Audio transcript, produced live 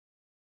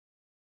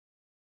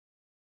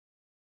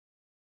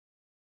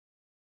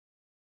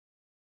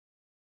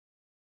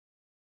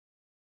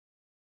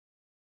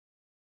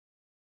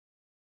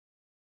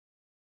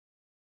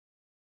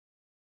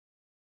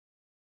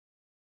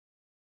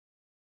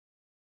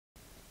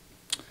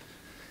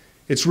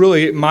It's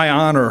really my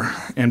honor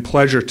and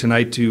pleasure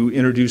tonight to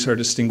introduce our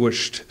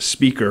distinguished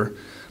speaker,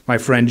 my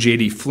friend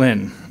J.D.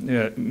 Flynn.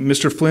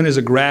 Mr. Flynn is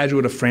a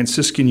graduate of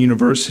Franciscan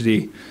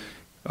University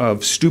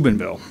of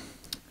Steubenville.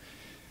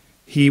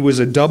 He was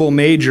a double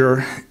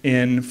major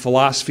in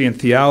philosophy and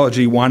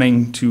theology,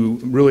 wanting to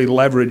really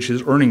leverage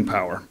his earning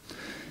power.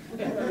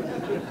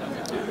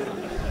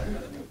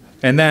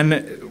 And then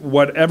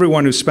what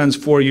everyone who spends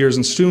 4 years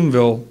in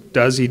Steubenville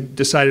does, he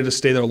decided to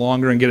stay there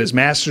longer and get his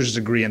master's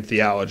degree in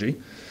theology.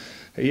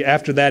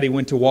 After that, he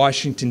went to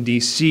Washington,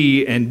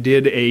 D.C. and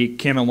did a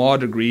canon law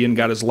degree and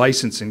got his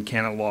license in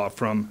canon law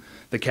from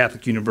the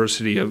Catholic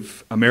University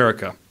of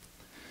America.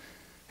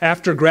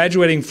 After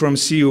graduating from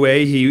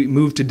CUA, he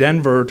moved to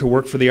Denver to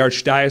work for the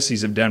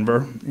Archdiocese of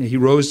Denver. He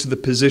rose to the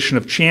position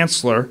of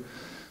chancellor,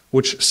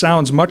 which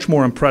sounds much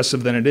more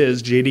impressive than it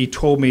is. J.D.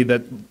 told me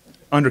that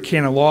under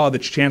canon law, the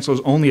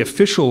chancellor's only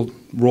official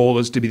role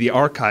is to be the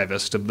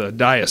archivist of the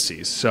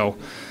diocese. So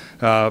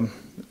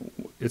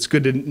it's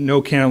good to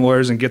know canon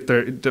lawyers and get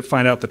there to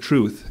find out the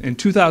truth. In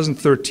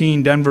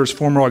 2013, Denver's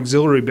former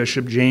auxiliary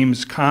bishop,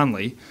 James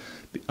Conley,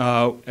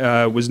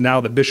 was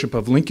now the bishop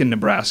of Lincoln,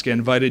 Nebraska,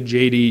 invited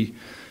J.D.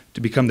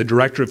 to become the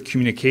director of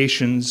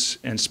communications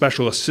and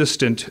special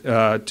assistant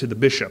to the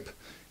bishop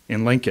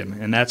in Lincoln,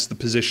 and that's the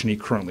position he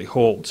currently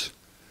holds.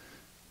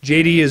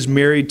 J.D. is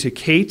married to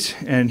Kate,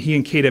 and he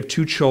and Kate have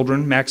two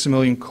children,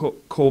 Maximilian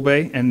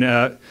Kolbe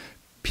and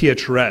Pia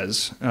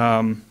Therese.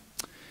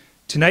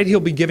 Tonight he'll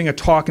be giving a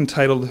talk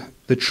entitled,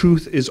 "The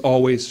Truth is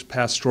Always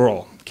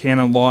Pastoral,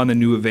 Canon Law and the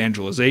New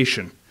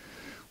Evangelization,"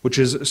 which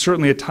is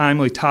certainly a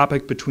timely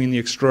topic between the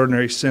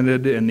Extraordinary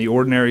Synod and the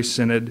Ordinary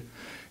Synod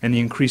and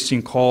the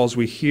increasing calls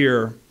we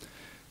hear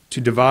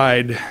to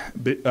divide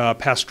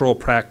pastoral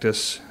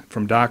practice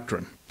from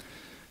doctrine.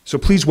 So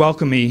please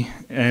welcome me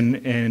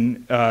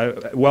and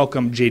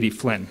welcome J.D.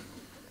 Flynn.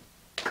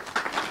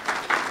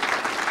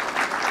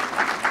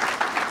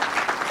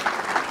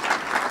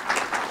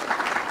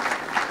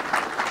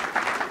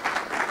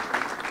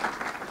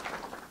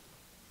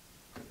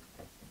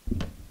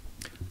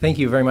 Thank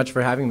you very much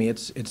for having me.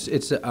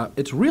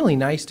 It's really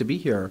nice to be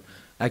here.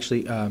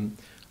 Actually,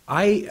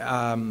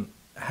 I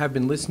have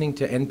been listening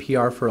to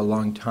NPR for a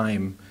long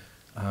time,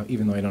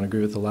 even though I don't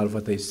agree with a lot of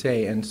what they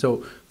say. And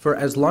so, for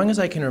as long as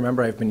I can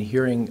remember, I've been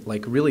hearing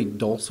like really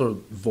dulcet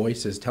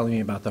voices telling me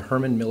about the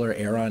Herman Miller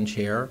Aeron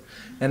chair,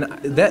 and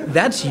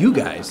that's you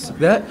guys.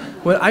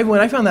 When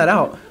I found that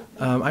out,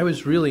 I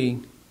was really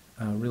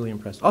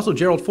impressed. Also,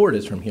 Gerald Ford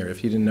is from here.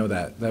 If you didn't know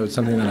that, that was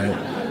something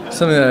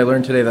that I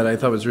learned today that I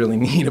thought was really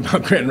neat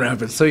about Grand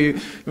Rapids. So you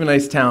have a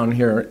nice town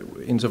here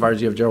insofar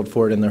as you have Gerald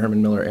Ford and the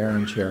Herman Miller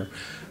Aeron chair.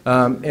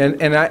 I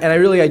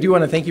do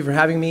want to thank you for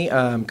having me,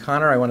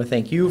 Connor. I want to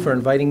thank you for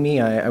inviting me.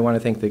 I want to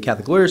thank the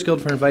Catholic Lawyers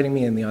Guild for inviting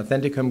me, and the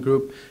Authenticum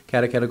group,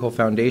 Catechetical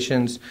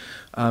Foundations,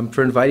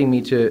 for inviting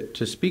me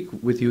to speak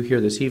with you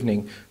here this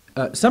evening.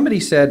 Somebody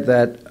said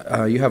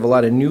that you have a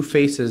lot of new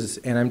faces,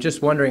 and I'm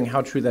just wondering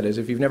how true that is.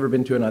 If you've never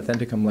been to an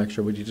Authenticum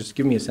lecture, would you just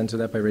give me a sense of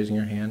that by raising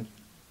your hand?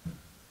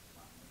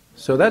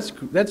 So that's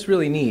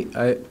really neat.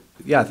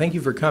 Yeah, thank you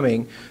for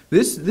coming.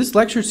 This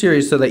lecture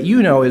series, so that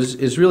you know,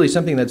 is really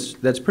something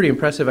that's pretty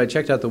impressive. I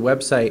checked out the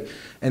website,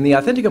 and the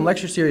Authenticum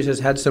Lecture Series has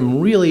had some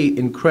really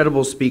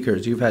incredible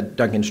speakers. You've had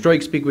Duncan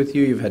Stroik speak with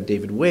you, you've had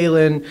David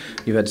Whalen,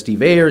 you've had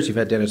Steve Ayers, you've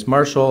had Dennis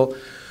Marshall.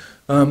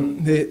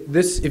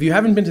 If you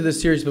haven't been to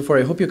this series before,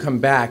 I hope you'll come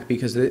back,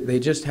 because they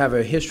just have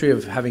a history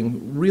of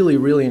having really,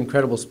 really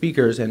incredible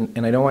speakers,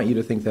 and I don't want you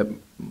to think that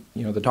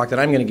the talk that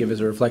I'm going to give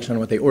is a reflection on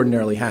what they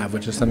ordinarily have,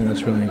 which is something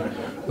that's really,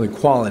 really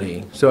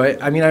quality. So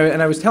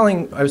I was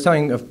telling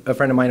a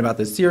friend of mine about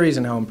this series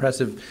and how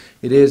impressive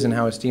it is and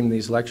how esteemed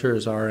these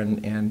lecturers are,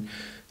 and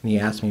he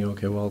asked me,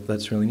 okay, well,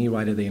 that's really neat.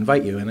 Why did they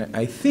invite you? And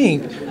I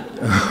think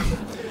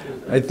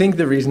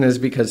the reason is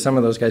because some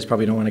of those guys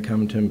probably don't want to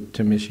come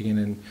to Michigan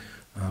and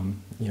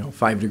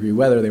 5-degree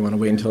weather. They want to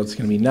wait until it's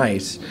going to be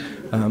nice.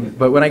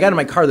 But when I got in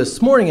my car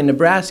this morning in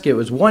Nebraska, it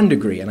was 1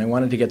 degree, and I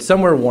wanted to get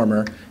somewhere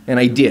warmer, and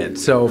I did.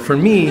 So for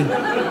me,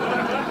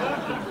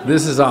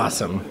 this is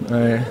awesome.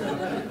 I'm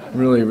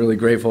really, really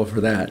grateful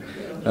for that.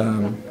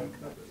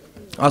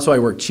 Also, I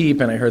work cheap,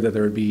 and I heard that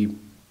there would be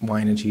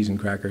wine and cheese and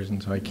crackers,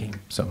 and so I came.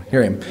 So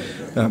here I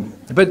am.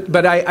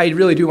 But I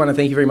really do want to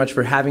thank you very much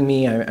for having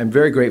me. I'm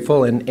very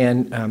grateful.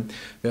 And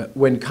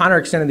when Connor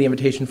extended the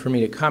invitation for me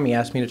to come, he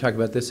asked me to talk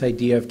about this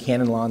idea of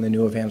canon law and the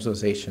new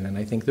evangelization. And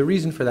I think the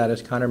reason for that,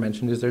 as Connor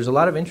mentioned, is there's a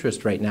lot of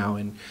interest right now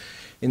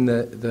in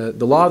the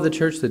law of the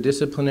church, the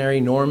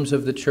disciplinary norms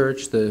of the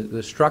church,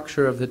 the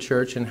structure of the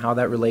church, and how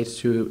that relates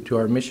to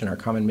our mission, our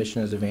common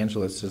mission as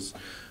evangelists, as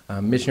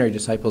missionary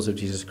disciples of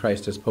Jesus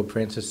Christ, as Pope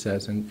Francis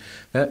says, and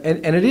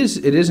it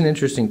is an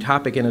interesting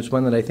topic, and it's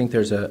one that I think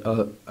there's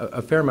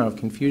a fair amount of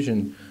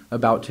confusion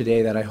about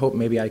today that I hope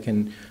maybe I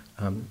can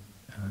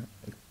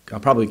I'll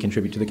probably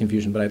contribute to the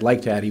confusion, but I'd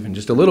like to add even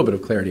just a little bit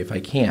of clarity if I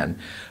can.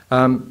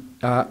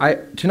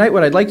 Tonight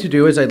what I'd like to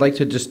do is I'd like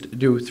to just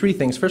do three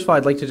things. First of all,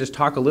 I'd like to just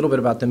talk a little bit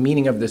about the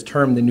meaning of this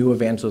term, the new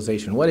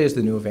evangelization. What is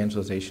the new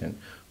evangelization?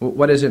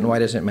 What is it and why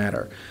does it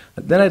matter?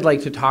 Then I'd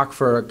like to talk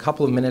for a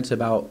couple of minutes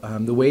about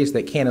the ways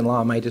that canon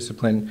law, my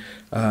discipline,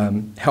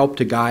 help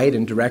to guide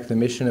and direct the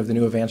mission of the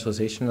new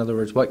evangelization. In other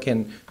words, what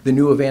can the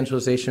new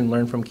evangelization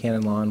learn from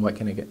canon law and what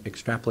can it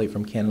extrapolate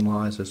from canon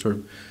law as a sort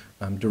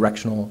of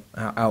directional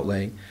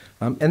outlay.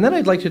 And then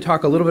I'd like to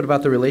talk a little bit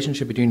about the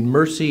relationship between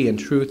mercy and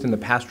truth in the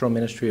pastoral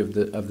ministry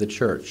of the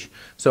church.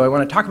 So I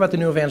want to talk about the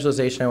new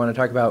evangelization. I want to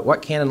talk about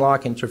what canon law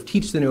can sort of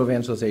teach the new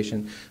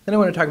evangelization. Then I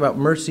want to talk about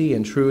mercy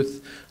and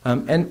truth.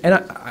 And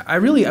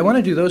I want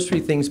to do those three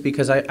things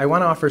because I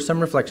want to offer some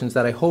reflections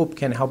that I hope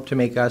can help to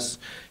make us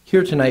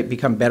here tonight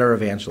become better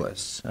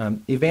evangelists.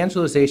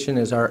 Evangelization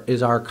is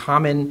our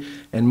common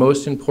and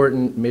most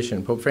important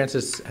mission. Pope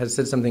Francis has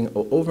said something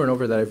over and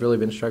over that I've really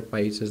been struck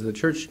by. He says the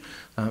church,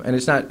 and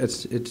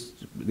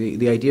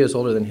the idea is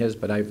older than his,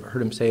 but I've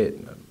heard him say it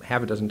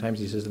half a dozen times.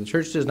 He says the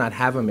church does not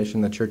have a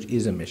mission, the church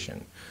is a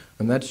mission.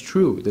 And that's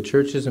true. The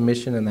church is a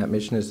mission, and that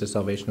mission is the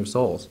salvation of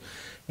souls.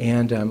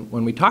 And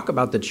when we talk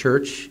about the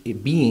church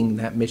being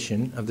that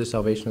mission of the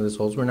salvation of the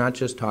souls, we're not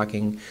just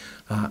talking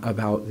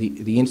about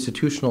the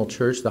institutional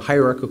church, the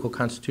hierarchical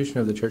constitution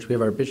of the church. We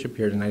have our bishop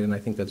here tonight, and I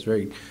think that's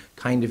very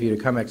kind of you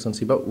to come,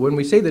 Excellency. But when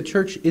we say the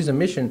church is a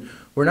mission,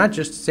 we're not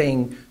just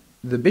saying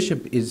the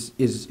bishop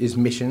is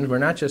missioned. We're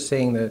not just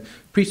saying the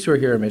priests who are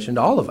here are missioned.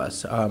 All of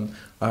us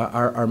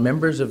are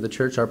members of the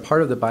church, are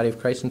part of the body of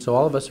Christ, and so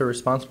all of us are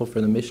responsible for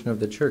the mission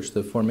of the church,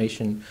 the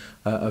formation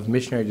of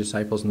missionary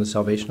disciples and the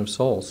salvation of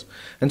souls.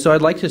 And so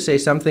I'd like to say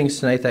some things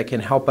tonight that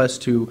can help us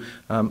to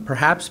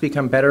perhaps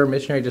become better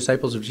missionary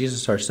disciples of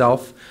Jesus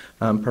ourselves,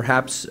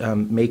 perhaps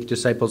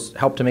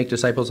help to make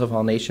disciples of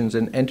all nations,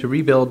 and to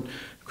rebuild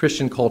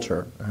Christian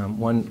culture,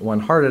 one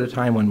heart at a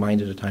time, one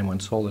mind at a time, one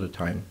soul at a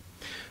time.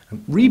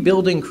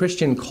 Rebuilding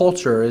Christian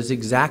culture is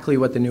exactly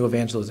what the new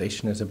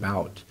evangelization is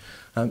about.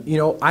 I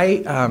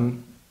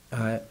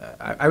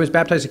was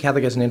baptized a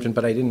Catholic as an infant,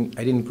 but I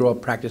didn't grow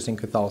up practicing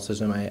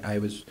Catholicism. I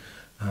was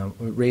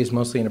raised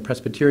mostly in a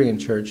Presbyterian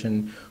church,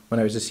 and when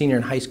I was a senior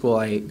in high school,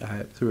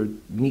 through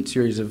a neat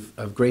series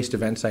of graced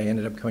events, I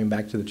ended up coming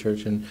back to the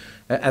church. And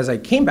as I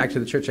came back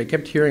to the church, I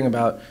kept hearing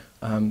about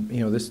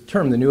this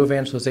term, the new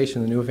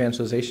evangelization,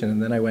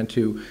 and then I went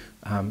to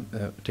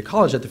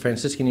college at the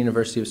Franciscan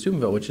University of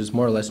Steubenville, which is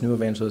more or less New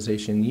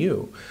Evangelization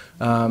U.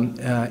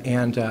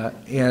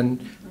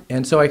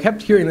 And so I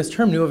kept hearing this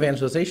term, new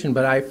evangelization,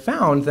 but I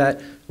found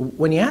that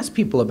when you ask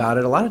people about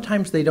it, a lot of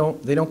times they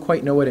don't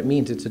quite know what it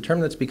means. It's a term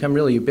that's become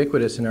really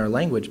ubiquitous in our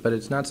language, but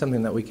it's not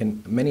something that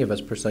many of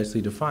us precisely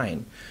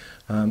define.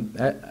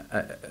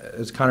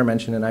 As Connor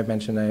mentioned and I've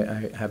mentioned,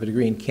 I have a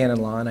degree in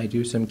canon law, and I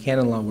do some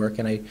canon law work,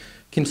 and I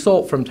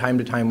consult from time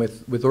to time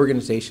with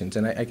organizations,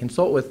 and I've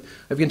consulted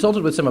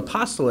with some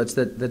apostolates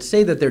that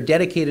say that they're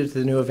dedicated to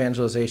the new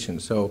evangelization.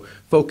 So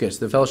Focus,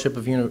 the Fellowship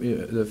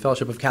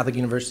of Catholic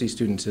University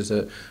Students, is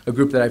a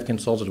group that I've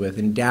consulted with.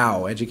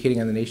 Endow,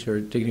 Educating on the Nature or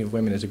Dignity of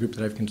Women, is a group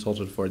that I've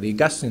consulted for. The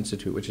Augustine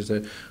Institute, which is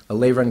a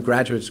lay-run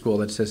graduate school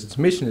that says its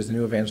mission is the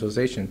new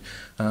evangelization,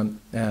 and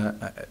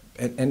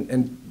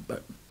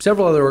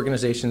several other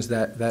organizations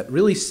that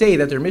really say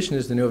that their mission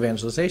is the new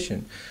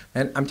evangelization.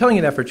 And I'm telling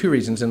you that for two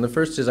reasons. And the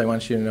first is I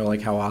want you to know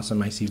how awesome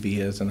my CV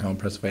is and how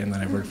impressed I am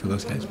that I've worked for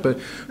those guys.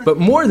 But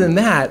more than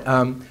that,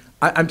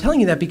 I'm telling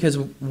you that because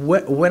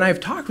when I've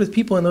talked with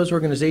people in those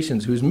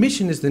organizations whose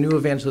mission is the new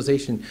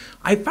evangelization,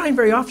 I find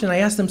very often I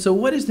ask them, so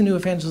what is the new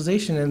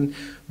evangelization? And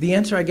the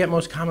answer I get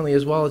most commonly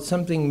is, well, it's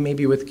something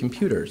maybe with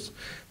computers.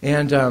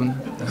 And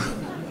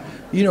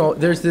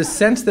there's this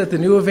sense that the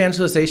new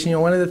evangelization,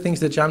 one of the things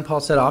that John Paul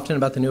said often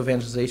about the new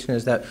evangelization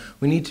is that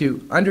we need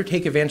to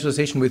undertake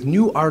evangelization with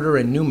new ardor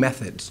and new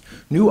methods,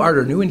 new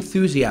ardor, new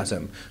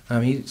enthusiasm.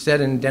 He said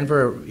in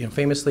Denver,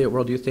 famously at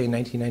World Youth Day in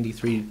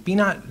 1993,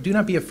 do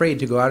not be afraid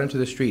to go out into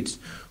the streets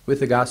with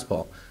the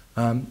gospel.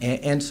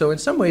 And so in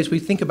some ways we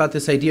think about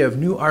this idea of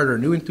new ardor,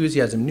 new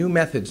enthusiasm, new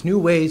methods, new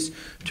ways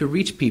to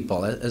reach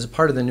people as a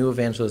part of the new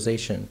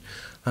evangelization.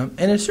 And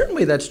in a certain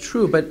way that's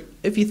true, but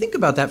if you think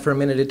about that for a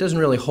minute, it doesn't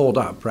really hold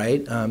up,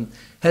 right?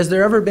 Has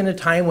there ever been a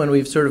time when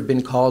we've sort of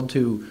been called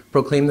to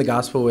proclaim the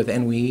gospel with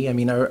ennui? I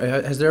mean,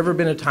 has there ever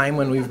been a time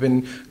when we've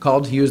been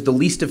called to use the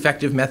least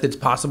effective methods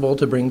possible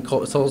to bring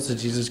souls to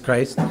Jesus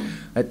Christ?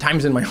 At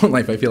times in my own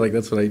life, I feel like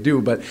that's what I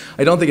do, but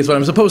I don't think it's what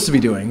I'm supposed to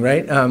be doing,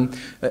 right?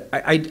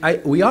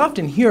 We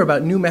often hear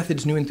about new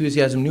methods, new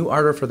enthusiasm, new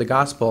ardor for the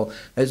gospel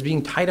as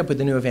being tied up with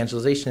the new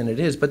evangelization, and it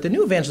is, but the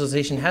new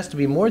evangelization has to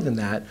be more than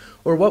that,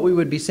 or what we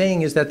would be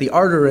saying is that the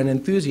ardor and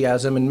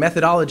enthusiasm and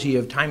methodology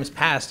of times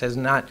past has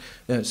not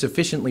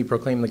sufficiently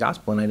proclaimed the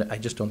gospel, and I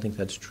just don't think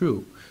that's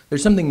true.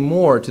 There's something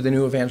more to the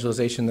new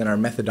evangelization than our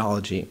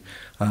methodology.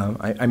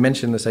 I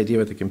mentioned this idea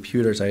with the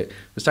computers. I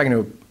was talking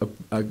to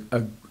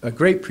a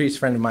great priest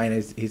friend of mine.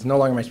 He's no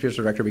longer my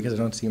spiritual director because I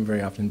don't see him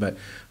very often, but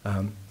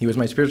he was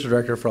my spiritual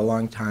director for a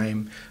long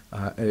time.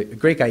 A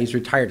great guy. He's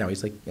retired now.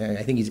 He's I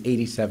think he's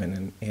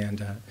 87,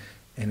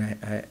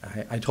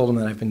 I told him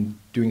that I've been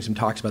doing some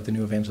talks about the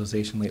new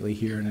evangelization lately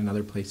here and in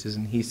other places,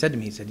 and he said to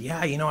me, he said,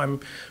 yeah, you know, I'm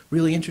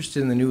really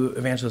interested in the new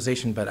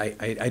evangelization, but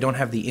I don't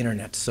have the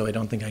internet, so I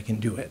don't think I can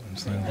do it. And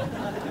so,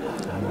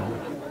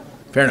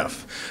 fair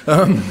enough.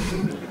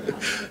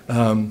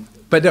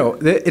 But no,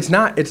 it's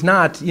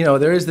not, you know,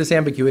 there is this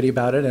ambiguity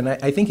about it, and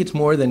I think it's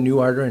more than new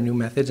art or new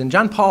methods, and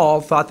John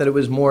Paul thought that it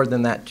was more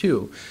than that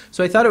too.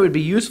 So I thought it would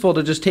be useful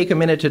to just take a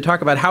minute to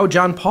talk about how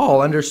John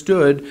Paul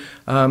understood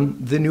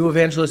the new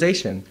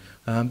evangelization,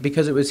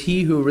 because it was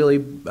he who really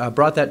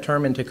brought that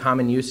term into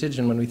common usage,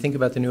 and when we think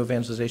about the new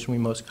evangelization, we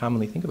most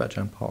commonly think about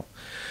John Paul.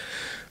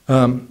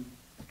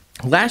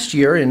 Last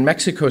year in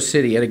Mexico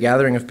City at a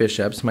gathering of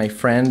bishops, my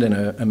friend and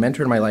a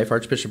mentor in my life,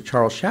 Archbishop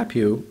Charles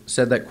Chaput,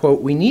 said that,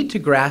 quote, we need to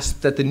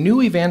grasp that the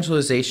new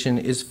evangelization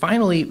is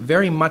finally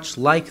very much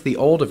like the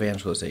old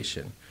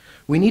evangelization.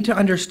 We need to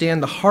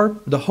understand the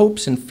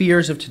hopes and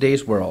fears of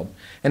today's world,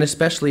 and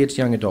especially its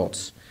young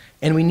adults.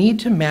 And we need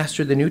to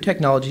master the new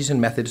technologies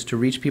and methods to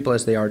reach people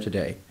as they are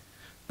today.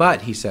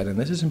 But, he said, and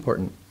this is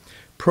important,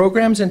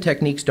 programs and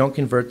techniques don't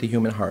convert the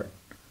human heart.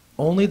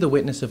 Only the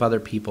witness of other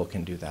people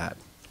can do that.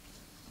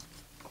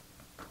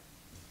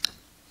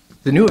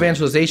 The new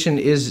evangelization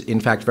is,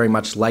 in fact, very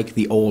much like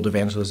the old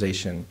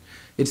evangelization.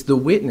 It's the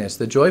witness,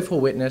 the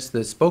joyful witness,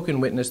 the spoken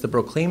witness, the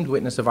proclaimed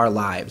witness of our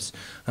lives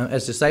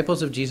as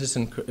disciples of Jesus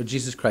and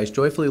Jesus Christ,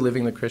 joyfully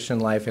living the Christian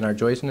life in our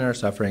joys and in our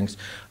sufferings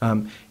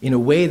in a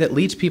way that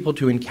leads people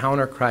to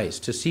encounter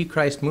Christ, to see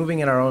Christ moving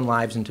in our own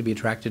lives and to be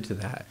attracted to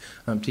that,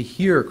 to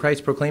hear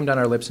Christ proclaimed on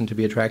our lips and to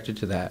be attracted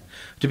to that,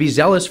 to be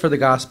zealous for the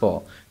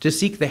gospel, to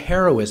seek the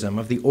heroism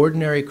of the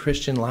ordinary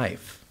Christian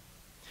life.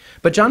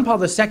 But John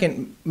Paul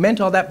II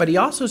meant all that, but he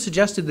also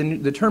suggested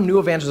the term new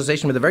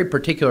evangelization with a very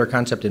particular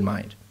concept in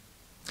mind.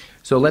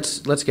 So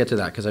let's get to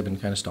that, because I've been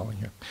kind of stalling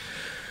here.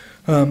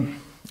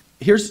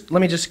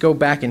 Let me just go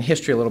back in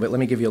history a little bit. Let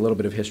me give you a little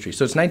bit of history.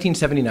 So it's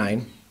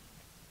 1979,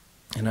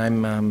 and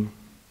I'm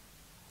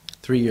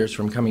 3 years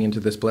from coming into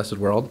this blessed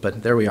world,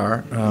 but there we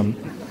are.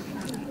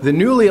 The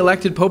newly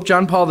elected Pope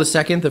John Paul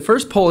II, the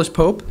first Polish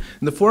Pope,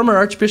 and the former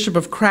Archbishop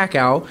of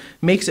Krakow,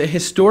 makes a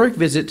historic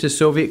visit to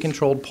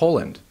Soviet-controlled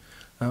Poland.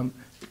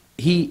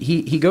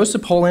 He goes to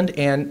Poland,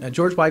 and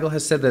George Weigel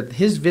has said that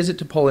his visit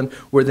to Poland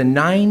were the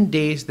 9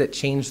 days that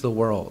changed the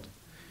world.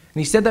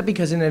 And he said that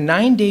because in a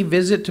 9-day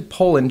visit to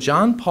Poland,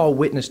 John Paul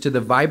witnessed to the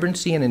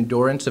vibrancy and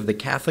endurance of the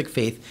Catholic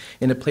faith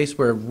in a place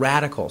where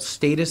radical,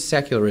 statist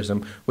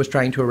secularism was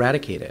trying to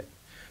eradicate it.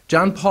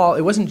 John Paul,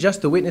 it wasn't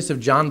just the witness of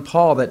John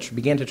Paul that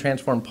began to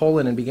transform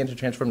Poland and began to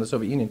transform the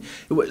Soviet Union.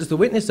 It was the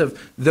witness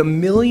of the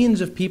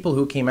millions of people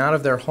who came out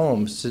of their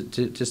homes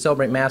to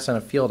celebrate Mass on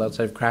a field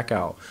outside of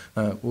Krakow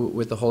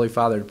with the Holy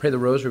Father, to pray the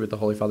Rosary with the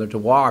Holy Father, to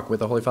walk with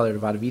the Holy Father to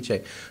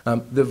Wadowice.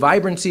 The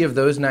vibrancy of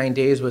those 9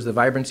 days was the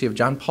vibrancy of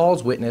John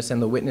Paul's witness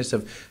and the witness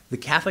of the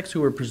Catholics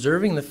who were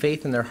preserving the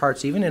faith in their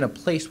hearts, even in a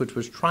place which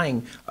was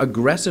trying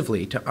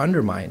aggressively to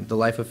undermine the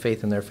life of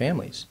faith in their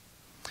families.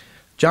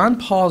 John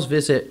Paul's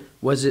visit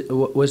was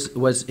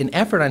an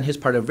effort on his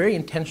part, a very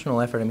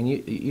intentional effort. I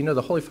mean, you know,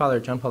 the Holy Father,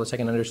 John Paul II,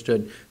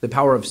 understood the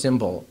power of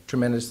symbol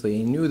tremendously.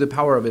 He knew the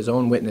power of his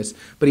own witness,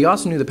 but he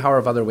also knew the power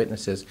of other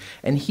witnesses.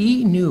 And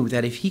he knew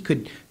that if he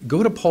could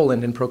go to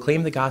Poland and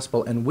proclaim the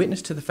gospel and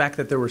witness to the fact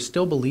that there were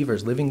still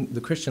believers living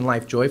the Christian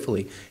life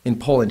joyfully in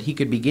Poland, he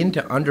could begin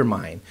to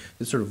undermine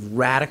the sort of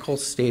radical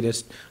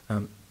statist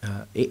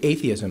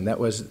atheism that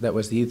was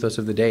the ethos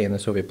of the day in the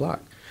Soviet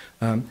bloc.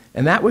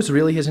 And that was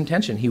really his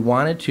intention. He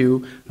wanted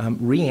to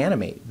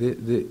reanimate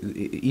the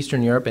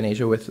Eastern Europe and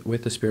Asia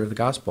with the spirit of the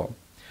gospel.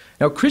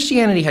 Now,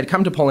 Christianity had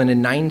come to Poland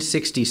in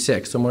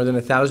 966, so more than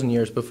 1,000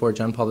 years before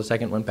John Paul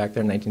II went back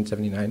there in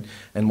 1979,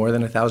 and more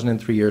than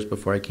 1,003 years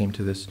before I came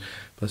to this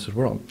blessed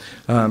world.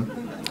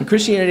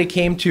 Christianity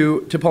came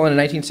to Poland in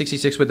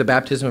 1966 with the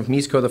baptism of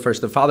Mieszko I,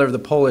 the father of the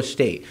Polish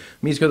state.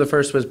 Mieszko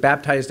I was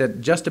baptized at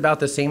just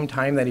about the same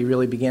time that he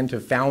really began to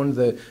found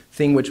the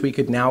thing which we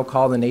could now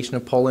call the nation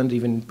of Poland,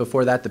 even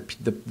before that,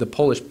 the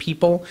Polish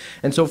people.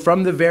 And so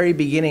from the very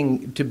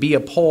beginning, to be a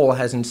Pole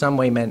has in some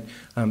way meant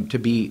to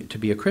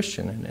be a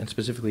Christian, and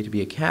specifically to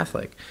be a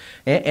Catholic.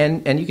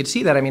 And you could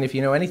see that, I mean, if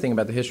you know anything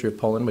about the history of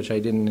Poland, which I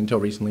didn't until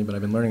recently, but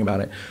I've been learning about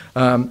it,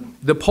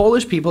 the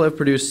Polish people have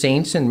produced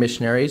saints and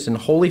missionaries and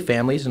holy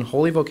families and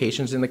holy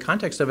vocations in the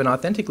context of an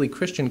authentically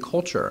Christian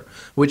culture,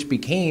 which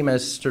became,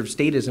 as sort of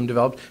statism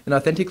developed, an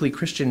authentically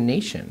Christian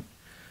nation.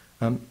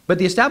 But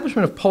the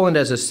establishment of Poland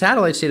as a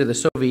satellite state of the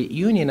Soviet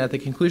Union at the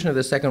conclusion of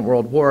the Second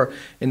World War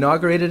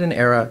inaugurated an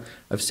era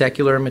of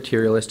secular,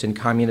 materialist, and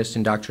communist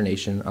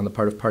indoctrination on the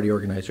part of party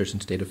organizers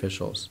and state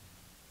officials.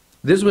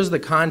 This was the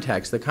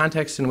context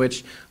in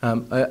which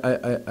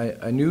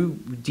a new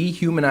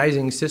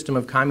dehumanizing system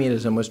of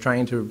communism was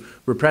trying to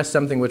repress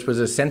something which was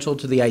essential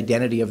to the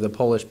identity of the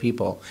Polish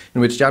people, in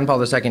which John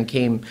Paul II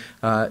came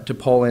to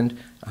Poland,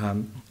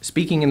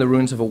 speaking in the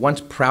ruins of a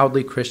once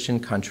proudly Christian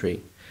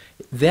country.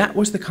 That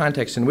was the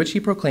context in which he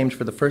proclaimed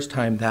for the first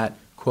time that,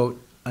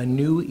 quote, a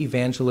new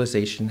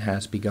evangelization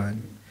has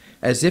begun.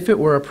 as if it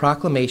were a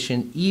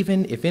proclamation,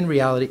 even if in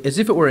reality, as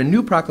if it were a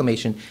new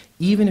proclamation,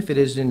 even if it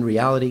is in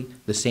reality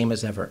the same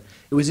as ever.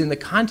 It was in the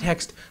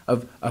context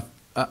of a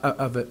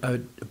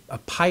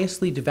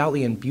piously,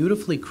 devoutly, and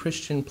beautifully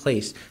Christian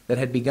place that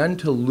had begun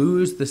to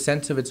lose the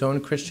sense of its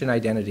own Christian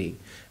identity,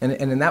 and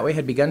in that way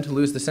had begun to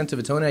lose the sense of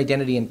its own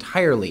identity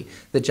entirely,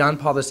 that John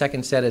Paul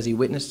II said as he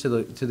witnessed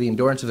to the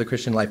endurance of the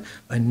Christian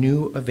life, a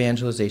new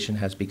evangelization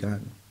has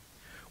begun.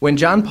 When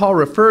John Paul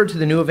referred to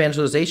the new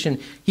evangelization,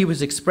 he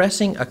was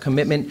expressing a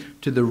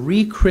commitment to the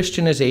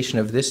re-Christianization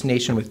of this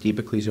nation with deep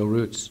ecclesial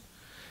roots.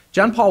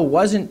 John Paul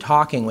wasn't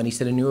talking, when he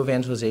said a new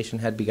evangelization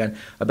had begun,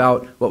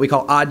 about what we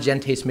call ad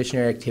gentes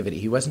missionary activity.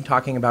 He wasn't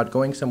talking about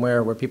going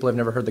somewhere where people have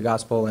never heard the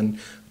gospel and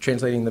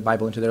translating the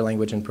Bible into their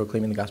language and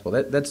proclaiming the gospel.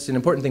 That's an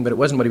important thing, but it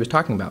wasn't what he was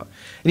talking about.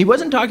 And he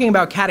wasn't talking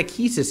about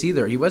catechesis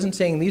either. He wasn't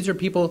saying these are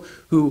people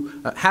who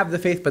have the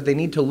faith, but they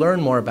need to learn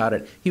more about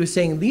it. He was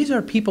saying these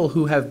are people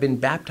who have been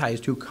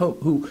baptized,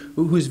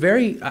 whose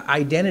very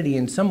identity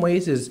in some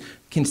ways is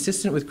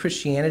consistent with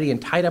Christianity and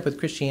tied up with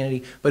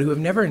Christianity, but who have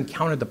never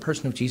encountered the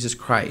person of Jesus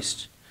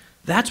Christ.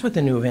 That's what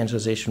the new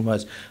evangelization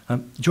was.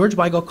 George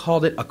Weigel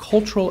called it a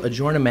cultural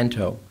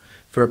aggiornamento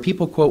for a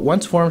people, quote,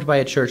 once formed by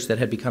a church that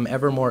had become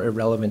ever more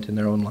irrelevant in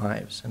their own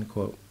lives, end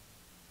quote.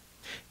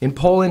 In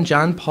Poland,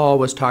 John Paul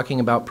was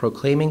talking about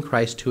proclaiming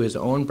Christ to his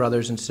own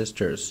brothers and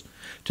sisters,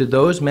 to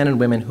those men and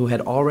women who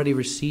had already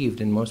received,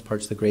 in most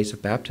parts, the grace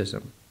of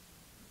baptism.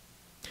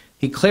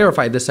 He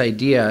clarified this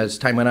idea as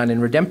time went on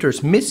in Redemptoris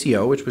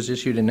Missio, which was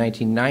issued in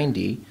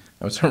 1990.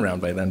 I was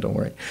around by then, don't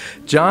worry.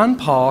 John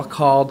Paul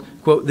called,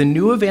 quote, the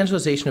new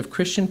evangelization of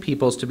Christian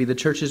peoples to be the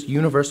church's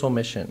universal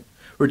mission.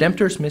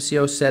 Redemptoris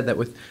Missio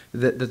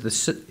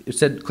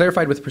said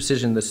clarified with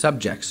precision the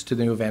subjects to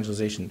the new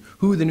evangelization,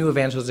 who the new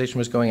evangelization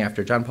was going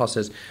after. John Paul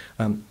says,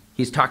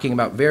 he's talking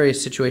about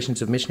various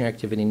situations of missionary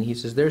activity, and he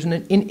says there's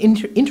an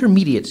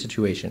intermediate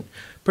situation,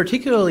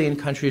 particularly in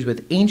countries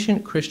with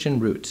ancient Christian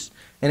roots,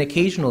 and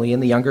occasionally in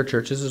the younger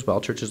churches as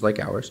well, churches like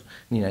ours in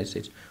the United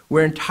States,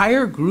 where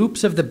entire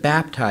groups of the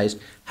baptized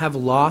have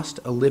lost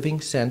a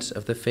living sense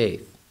of the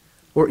faith,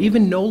 or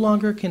even no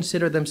longer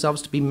consider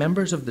themselves to be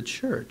members of the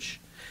church,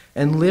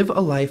 and live a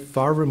life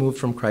far removed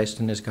from Christ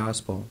and his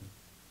gospel.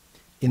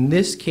 In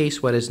this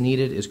case, what is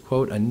needed is,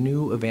 quote, a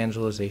new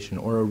evangelization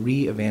or a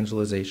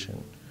re-evangelization.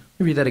 Let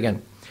me read that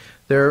again.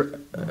 There are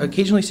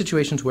occasionally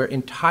situations where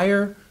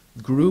entire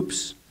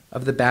groups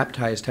of the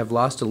baptized have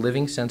lost a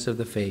living sense of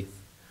the faith,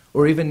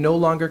 or even no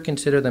longer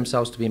consider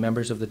themselves to be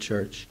members of the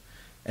church,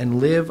 and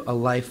live a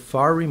life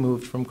far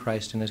removed from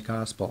Christ and his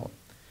gospel.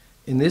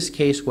 In this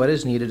case, what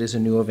is needed is a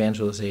new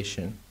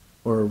evangelization,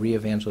 or a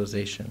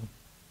re-evangelization.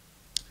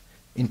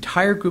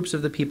 Entire groups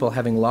of the people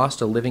having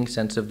lost a living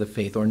sense of the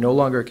faith, or no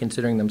longer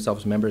considering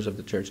themselves members of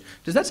the church.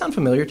 Does that sound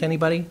familiar to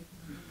anybody?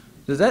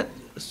 Does that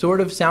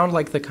sort of sound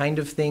like the kind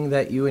of thing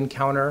that you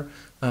encounter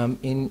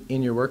in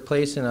your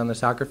workplace and on the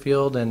soccer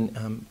field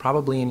and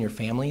probably in your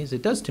families?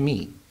 It does to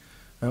me.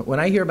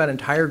 When I hear about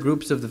entire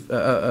groups of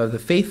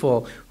the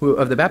faithful,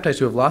 of the baptized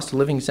who have lost a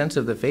living sense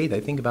of the faith, I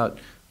think about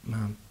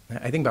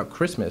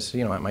Christmas,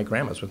 at my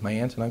grandma's with my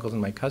aunts and uncles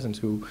and my cousins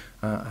who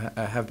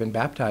have been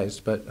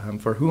baptized, but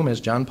for whom,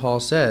 as John Paul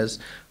says,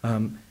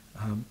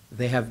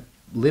 they have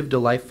lived a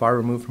life far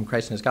removed from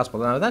Christ and his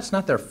gospel. Now, that's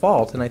not their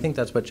fault, and I think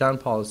that's what John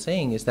Paul is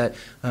saying, is that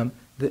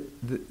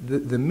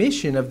the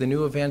mission of the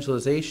new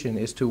evangelization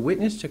is to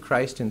witness to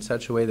Christ in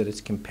such a way that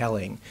it's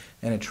compelling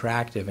and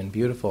attractive and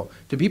beautiful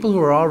to people who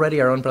are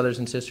already our own brothers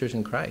and sisters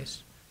in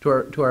Christ, to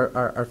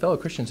our fellow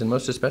Christians, and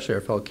most especially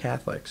our fellow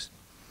Catholics.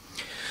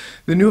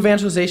 The new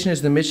evangelization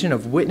is the mission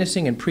of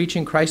witnessing and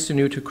preaching Christ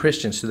anew to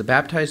Christians, to the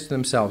baptized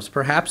themselves.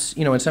 Perhaps,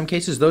 in some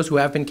cases, those who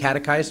have been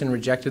catechized and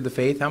rejected the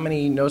faith. How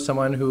many know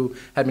someone who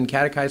had been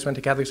catechized, went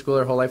to Catholic school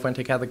their whole life, went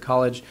to Catholic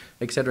college,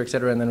 et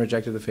cetera, and then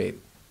rejected the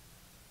faith?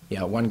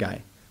 Yeah, one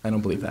guy. I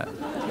don't believe that.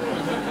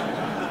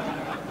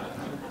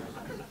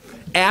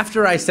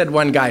 After I said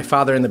one guy,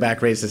 Father in the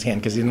back raised his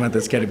hand because he didn't want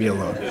this kid to be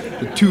alone.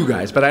 The two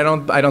guys, but I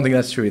don't think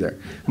that's true either.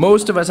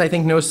 Most of us, I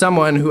think, know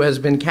someone who has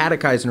been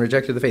catechized and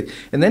rejected the faith.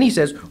 And then he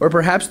says, or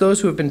perhaps those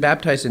who have been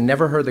baptized and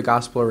never heard the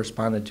gospel or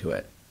responded to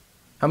it.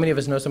 How many of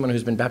us know someone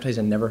who's been baptized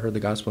and never heard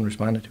the gospel and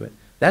responded to it?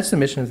 That's the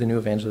mission of the new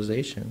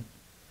evangelization.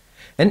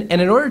 And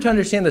in order to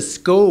understand the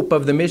scope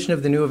of the mission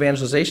of the new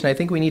evangelization, I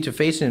think we need to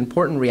face an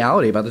important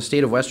reality about the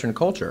state of Western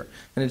culture.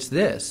 And it's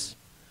this.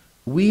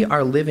 We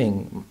are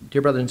living,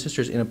 dear brothers and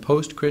sisters, in a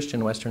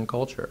post-Christian Western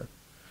culture.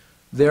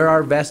 There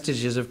are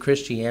vestiges of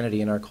Christianity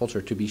in our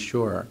culture, to be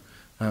sure.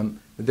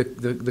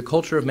 The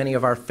culture of many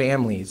of our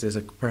families is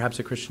perhaps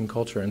a Christian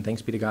culture, and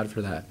thanks be to God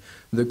for that.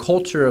 The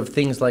culture of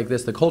things like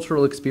this, the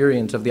cultural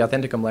experience of the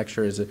Authenticum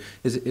Lecture is a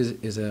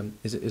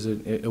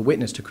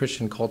witness to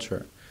Christian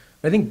culture.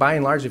 I think by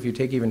and large, if you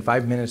take even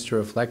 5 minutes to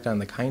reflect on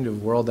the kind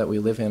of world that we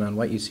live in, on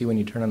what you see when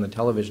you turn on the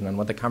television, on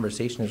what the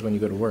conversation is when you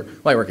go to work.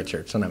 Well, I work at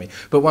church, so not me.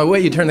 But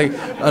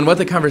on what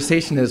the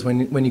conversation is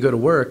when you go to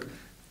work,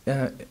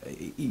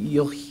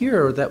 you'll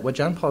hear that what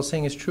John Paul is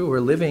saying is true.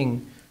 We're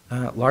living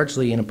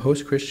largely in a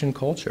post-Christian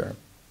culture.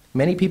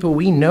 Many people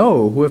we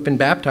know who have been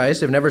baptized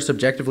have never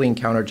subjectively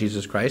encountered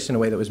Jesus Christ in a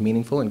way that was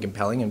meaningful and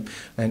compelling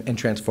and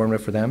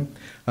transformative for them.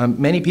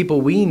 Many people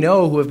we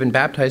know who have been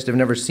baptized have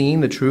never seen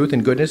the truth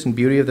and goodness and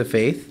beauty of the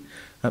faith.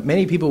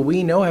 Many people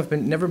we know have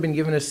never been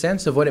given a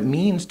sense of what it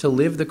means to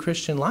live the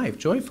Christian life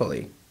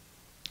joyfully.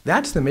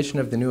 That's the mission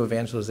of the new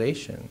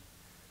evangelization.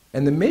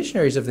 And the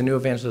missionaries of the new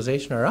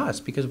evangelization are us,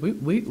 because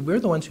we're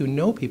the ones who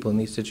know people in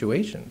these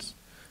situations.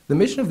 The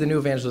mission of the new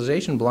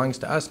evangelization belongs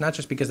to us, not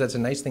just because that's a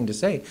nice thing to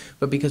say,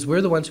 but because we're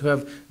the ones who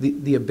have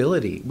the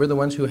ability, we're the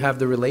ones who have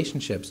the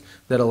relationships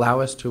that allow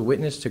us to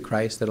witness to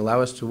Christ, that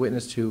allow us to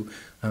witness to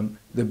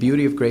the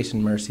beauty of grace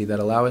and mercy, that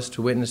allow us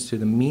to witness to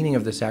the meaning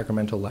of the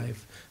sacramental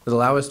life, that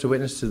allow us to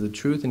witness to the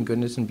truth and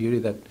goodness and beauty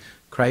that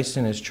Christ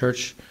and his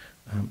church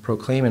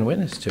proclaim and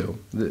witness to.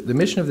 The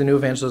mission of the new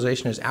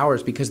evangelization is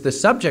ours because the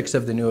subjects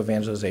of the new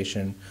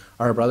evangelization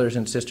are our brothers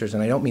and sisters,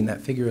 and I don't mean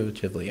that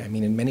figuratively. I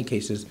mean in many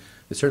cases,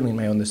 certainly in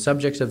my own, the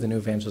subjects of the new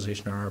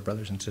evangelization are our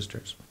brothers and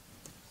sisters.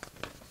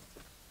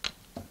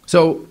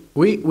 So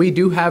we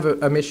do have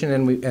a mission,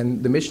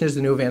 and the mission is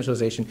the new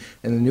evangelization,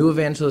 and the new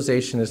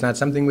evangelization is not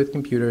something with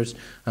computers.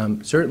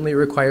 Certainly it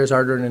requires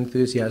ardor and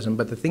enthusiasm,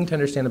 but the thing to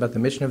understand about the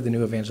mission of the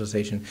new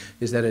evangelization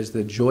is that it is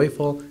the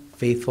joyful,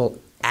 faithful,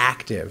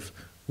 active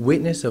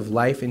witness of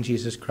life in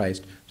Jesus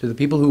Christ to the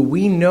people who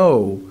we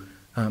know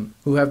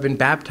who have been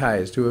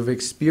baptized, who have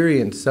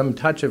experienced some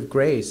touch of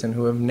grace, and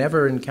who have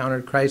never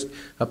encountered Christ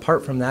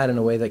apart from that in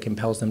a way that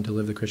compels them to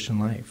live the Christian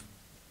life.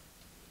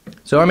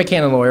 So I'm a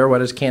canon lawyer.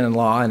 What is canon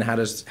law, and how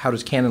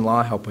does canon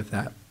law help with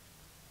that?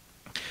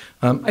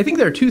 I think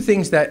there are two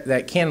things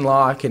that canon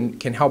law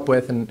can help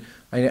with, and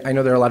I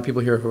know there are a lot of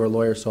people here who are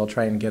lawyers, so I'll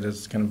try and get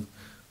as kind of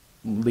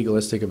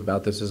legalistic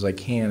about this as I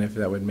can,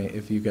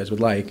 if you guys would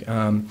like.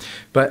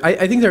 But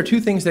I think there are two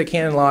things that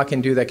canon law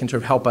can do that can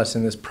sort of help us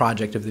in this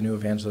project of the new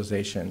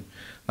evangelization.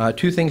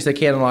 Two things that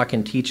canon law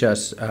can teach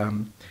us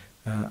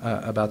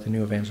about the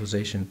new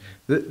evangelization.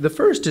 The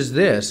first is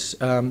this.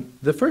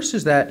 The first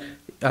is that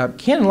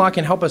canon law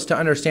can help us to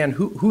understand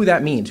who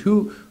that means.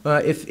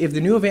 If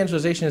the new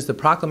evangelization is the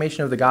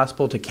proclamation of the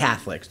gospel to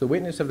Catholics, the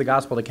witness of the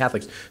gospel to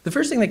Catholics, the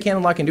first thing that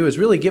canon law can do is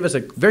really give us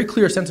a very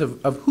clear sense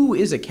of who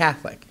is a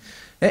Catholic.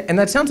 And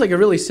that sounds like a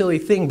really silly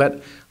thing,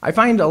 but I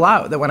find a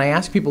lot that when I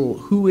ask people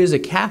who is a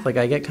Catholic,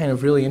 I get kind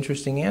of really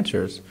interesting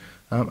answers.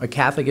 A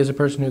Catholic is a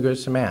person who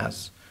goes to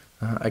Mass.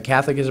 A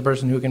Catholic is a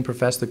person who can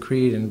profess the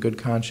creed in good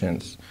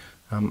conscience.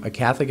 A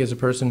Catholic is a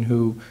person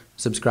who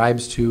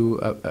subscribes to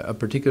a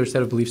particular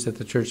set of beliefs that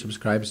the Church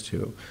subscribes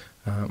to.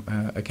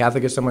 A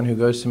Catholic is someone who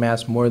goes to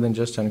Mass more than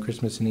just on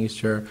Christmas and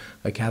Easter.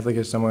 A Catholic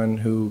is someone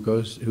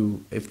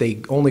who, if they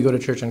only go to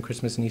church on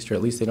Christmas and Easter,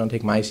 at least they don't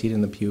take my seat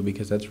in the pew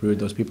because that's rude.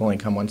 Those people only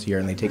come once a year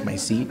and they take my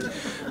seat.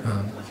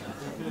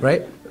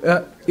 Right?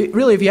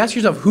 Really, if you ask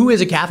yourself who is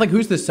a Catholic,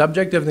 who's the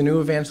subject of the new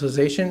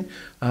evangelization,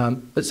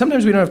 but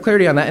sometimes we don't have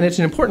clarity on that, and it's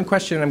an important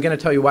question, and I'm going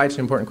to tell you why it's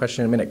an important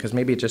question in a minute, because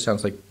maybe it just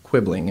sounds like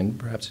quibbling, and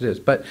perhaps it is.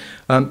 But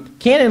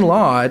canon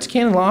law, it's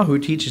canon law who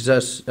teaches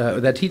us,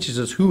 that teaches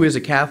us who is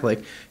a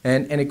Catholic,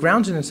 and it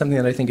grounds it in something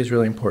that I think is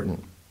really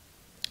important.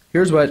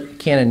 Here's what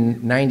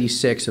Canon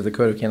 96 of the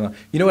Code of Canon Law.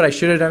 You know what I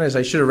should have done is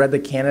I should have read the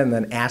canon and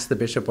then asked the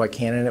bishop what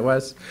canon it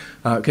was,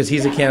 because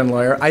he's a canon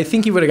lawyer. I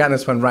think he would have gotten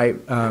this one right.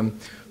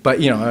 But,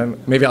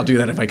 maybe I'll do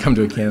that if I come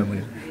to a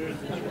canon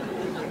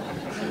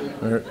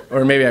later.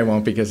 Or maybe I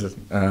won't because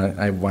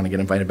I want to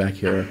get invited back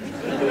here.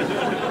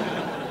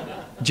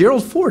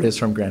 Gerald Ford is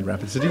from Grand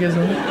Rapids. Did you guys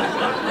know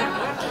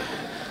that?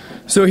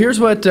 So here's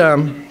what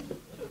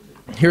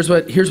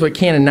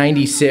Canon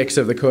 96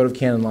 of the Code of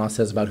Canon Law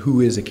says about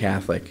who is a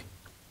Catholic.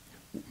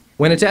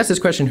 When it's asked this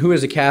question, who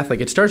is a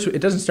Catholic, it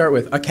doesn't start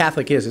with a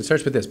Catholic is. It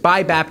starts with this: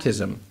 by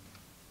baptism,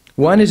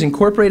 one is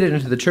incorporated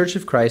into the Church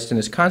of Christ and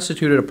is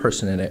constituted a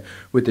person in it,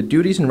 with the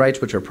duties and rights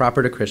which are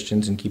proper to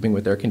Christians in keeping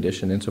with their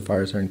condition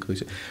insofar as they're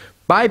inclusive.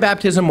 By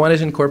baptism, one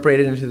is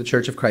incorporated into the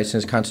Church of Christ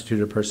and is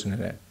constituted a person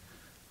in it.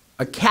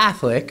 A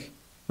Catholic,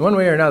 one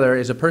way or another,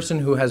 is a person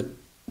who has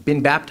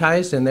been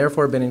baptized and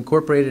therefore been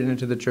incorporated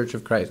into the Church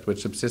of Christ,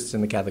 which subsists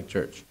in the Catholic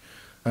Church.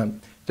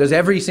 Does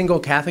every single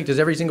Catholic, does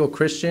every single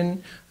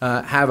Christian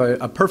have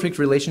a perfect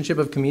relationship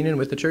of communion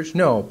with the Church?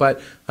 No,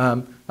 but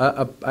there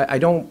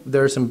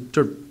are some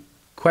sort of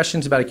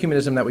questions about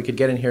ecumenism that we could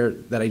get in here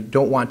that I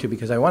don't want to,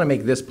 because I want to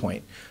make this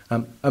point.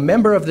 A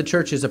member of the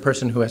Church is a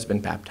person who has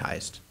been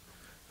baptized.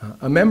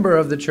 A member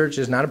of the Church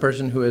is not a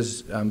person who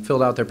has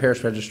filled out their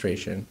parish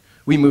registration.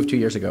 We moved 2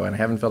 years ago, and I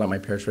haven't filled out my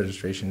parish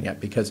registration yet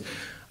because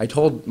I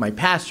told my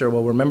pastor,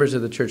 well, we're members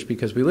of the church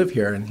because we live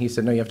here, and he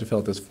said, no, you have to fill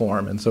out this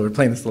form. And so we're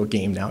playing this little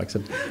game now,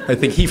 except I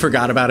think he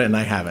forgot about it and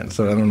I haven't,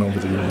 so I don't know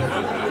what to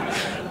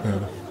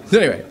do. So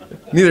anyway,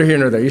 neither here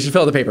nor there. You should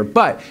fill out the paper.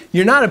 But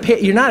you're not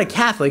a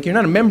Catholic. You're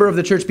not a member of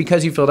the church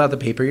because you filled out the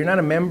paper. You're not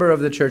a member of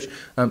the church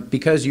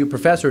because you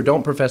profess or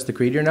don't profess the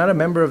creed. You're not a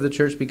member of the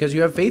church because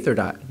you have faith or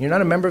not. You're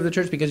not a member of the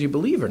church because you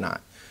believe or not.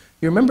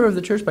 You're a member of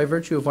the church by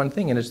virtue of one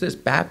thing, and it's this: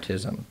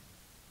 baptism.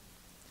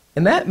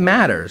 And that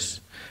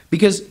matters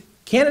because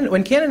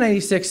when Canon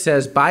 96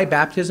 says by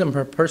baptism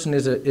a person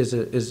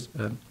is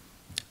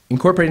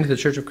incorporated into the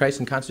Church of Christ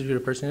and constitute a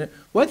person in it.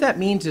 What that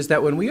means is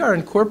that when we are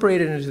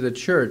incorporated into the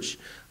church,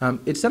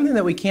 it's something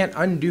that we can't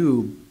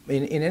undo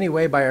in any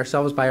way by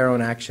ourselves, by our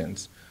own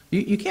actions.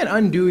 You can't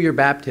undo your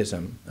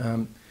baptism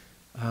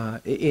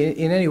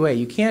in any way.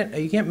 You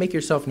can't make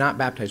yourself not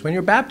baptized. When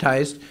you're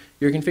baptized,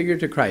 you're configured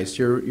to Christ.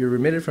 You're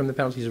remitted from the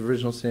penalties of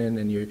original sin,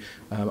 and you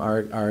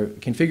are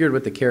configured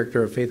with the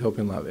character of faith, hope,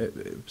 and love.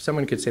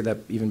 Someone could say that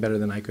even better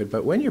than I could.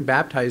 But when you're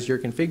baptized, you're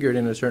configured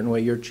in a certain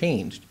way. You're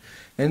changed.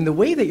 And the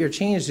way that you're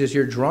changed is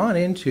you're drawn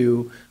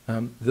into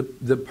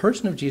the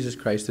person of Jesus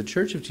Christ, the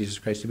church of Jesus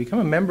Christ, to become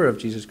a member of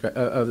Jesus Christ,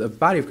 of the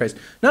body of Christ,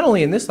 not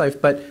only in this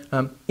life, but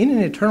in an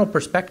eternal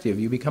perspective.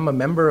 You become a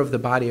member of the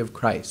body of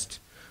Christ.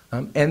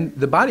 And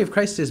the body of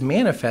Christ is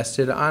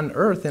manifested on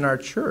earth in our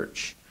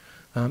church.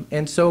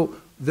 And so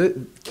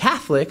the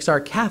Catholics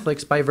are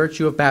Catholics by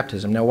virtue of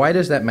baptism. Now, why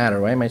does that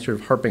matter? Why am I sort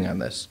of harping on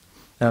this?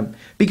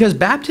 Because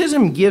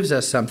baptism gives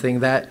us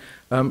something that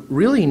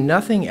really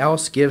nothing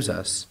else gives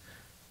us.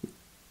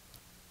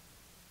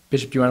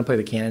 Bishop, do you want to play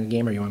the canon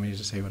game, or you want me to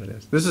just say what it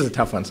is? This is a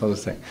tough one, so I'll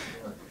just say.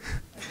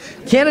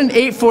 Canon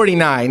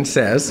 849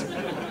 says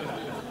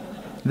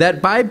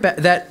that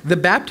that the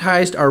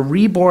baptized are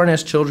reborn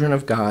as children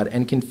of God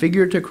and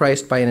configured to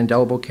Christ by an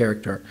indelible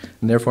character,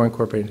 and therefore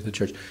incorporated into the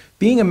church.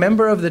 Being a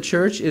member of the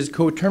church is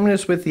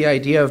coterminous with the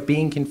idea of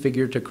being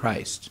configured to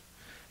Christ,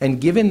 and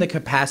given the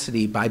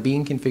capacity by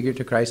being configured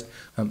to Christ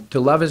to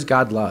love as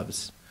God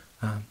loves.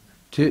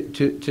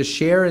 To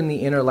share in the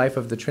inner life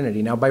of the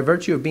Trinity. Now, by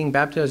virtue of being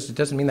baptized, it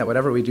doesn't mean that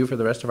whatever we do for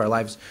the rest of our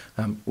lives,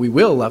 we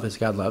will love as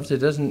God loves. It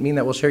doesn't mean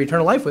that we'll share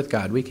eternal life with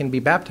God. We can be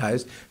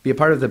baptized, be a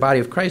part of the body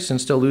of Christ, and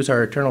still lose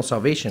our eternal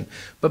salvation.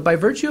 But by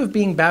virtue of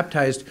being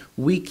baptized,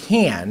 we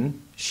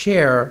can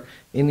share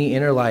in the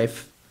inner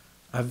life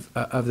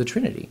of the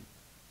Trinity.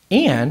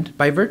 And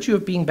by virtue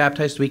of being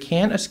baptized, we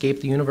can escape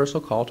the universal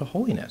call to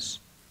holiness.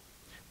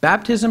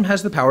 Baptism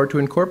has the power to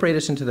incorporate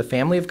us into the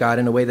family of God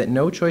in a way that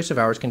no choice of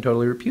ours can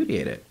totally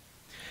repudiate it.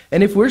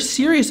 And if we're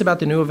serious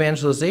about the new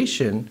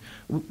evangelization,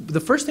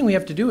 the first thing we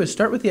have to do is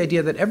start with the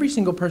idea that every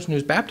single person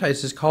who's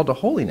baptized is called to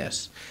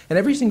holiness. And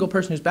every single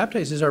person who's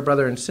baptized is our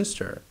brother and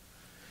sister.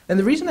 And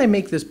the reason I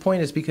make this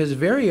point is because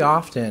very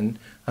often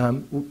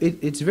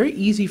it's very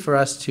easy for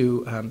us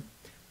to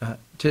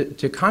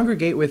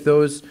congregate with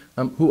those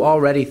who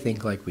already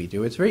think like we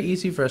do. It's very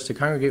easy for us to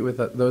congregate with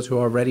those who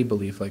already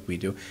believe like we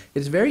do.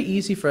 It's very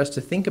easy for us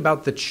to think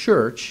about the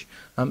church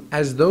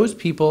as those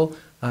people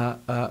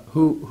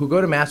who go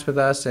to Mass with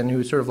us and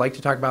who sort of like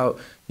to talk about,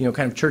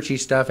 kind of churchy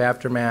stuff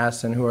after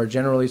Mass and who are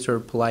generally sort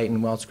of polite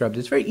and well-scrubbed.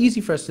 It's very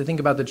easy for us to think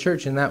about the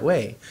church in that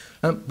way.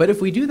 But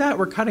if we do that,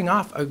 we're cutting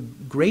off a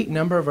great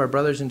number of our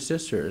brothers and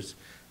sisters,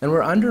 and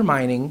we're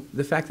undermining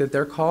the fact that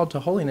they're called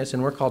to holiness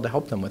and we're called to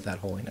help them with that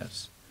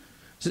holiness.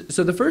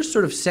 So the first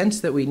sort of sense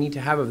that we need to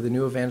have of the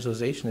new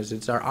evangelization is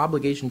it's our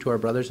obligation to our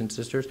brothers and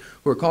sisters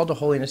who are called to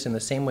holiness in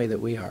the same way that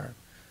we are,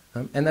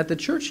 and that the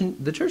church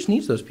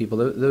needs those people.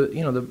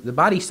 The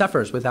body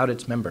suffers without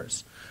its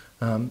members.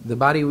 The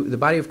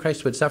body of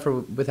Christ would suffer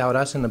without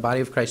us, and the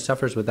body of Christ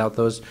suffers without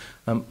those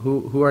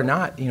who are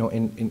not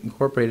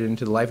incorporated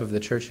into the life of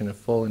the church in a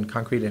full and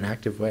concrete and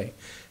active way.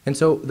 And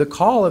so the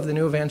call of the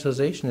new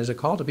evangelization is a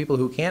call to people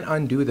who can't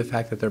undo the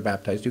fact that they're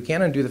baptized, who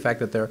can't undo the fact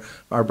that they're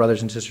our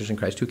brothers and sisters in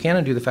Christ, who can't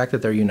undo the fact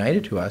that they're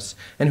united to us,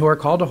 and who are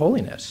called to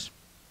holiness.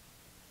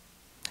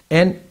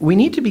 And we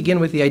need to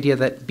begin with the idea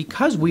that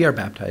because we are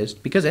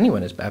baptized, because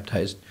anyone is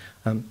baptized,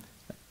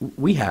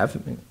 we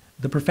have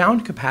the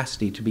profound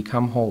capacity to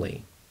become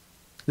holy.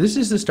 This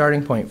is the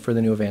starting point for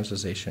the new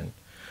evangelization.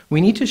 We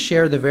need to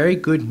share the very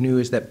good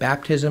news that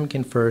baptism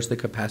confers the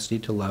capacity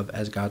to love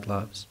as God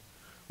loves.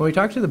 When we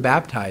talk to the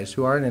baptized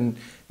who aren't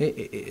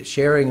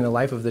sharing in the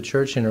life of the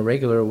church in a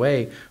regular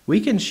way,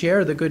 we can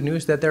share the good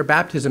news that their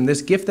baptism,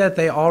 this gift that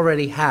they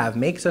already have,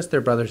 makes us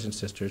their brothers and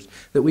sisters,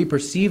 that we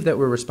perceive that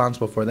we're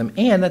responsible for them,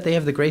 and that they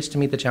have the grace to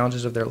meet the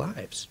challenges of their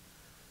lives.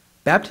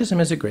 Baptism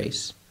is a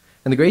grace,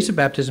 and the grace of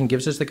baptism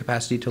gives us the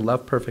capacity to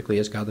love perfectly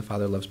as God the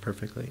Father loves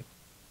perfectly.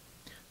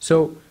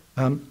 So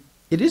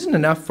it isn't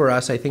enough for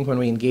us, I think, when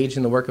we engage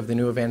in the work of the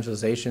new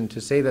evangelization to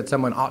say that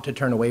someone ought to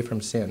turn away from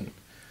sin.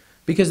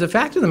 Because the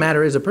fact of the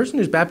matter is a person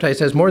who's baptized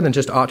has more than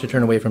just ought to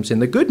turn away from sin.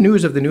 The good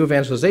news of the new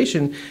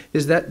evangelization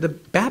is that the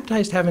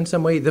baptized have in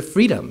some way the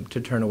freedom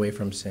to turn away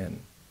from sin.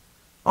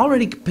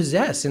 Already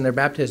possess in their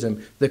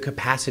baptism the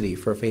capacity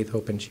for faith,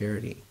 hope, and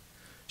charity.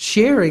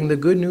 Sharing the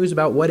good news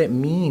about what it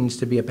means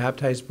to be a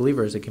baptized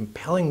believer is a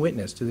compelling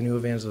witness to the new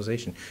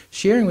evangelization.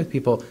 Sharing with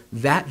people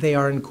that they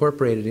are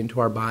incorporated into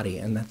our body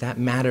and that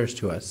matters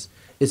to us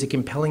is a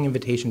compelling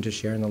invitation to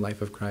share in the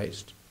life of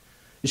Christ.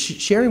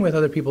 Sharing with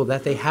other people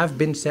that they have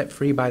been set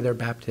free by their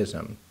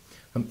baptism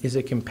is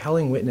a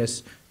compelling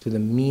witness to the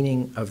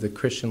meaning of the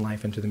Christian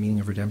life and to the meaning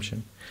of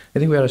redemption. I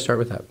think we ought to start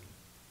with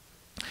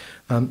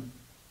that.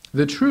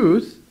 The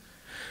truth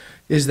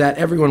is that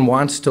everyone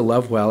wants to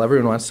love well,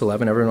 everyone wants to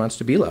love, and everyone wants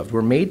to be loved.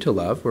 We're made to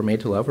love, we're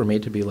made to love, we're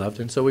made to be loved,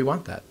 and so we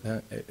want that.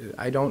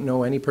 I don't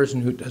know any person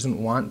who doesn't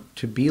want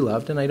to be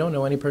loved, and I don't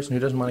know any person who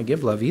doesn't want to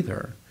give love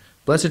either.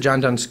 Blessed John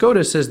Duns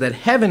Scotus says that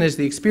heaven is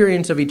the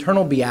experience of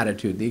eternal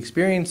beatitude, the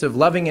experience of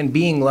loving and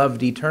being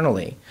loved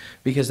eternally,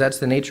 because that's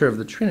the nature of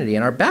the Trinity.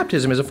 And our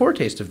baptism is a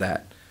foretaste of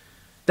that.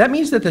 That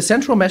means that the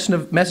central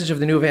message of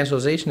the new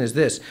evangelization is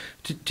this: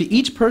 to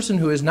each person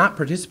who is not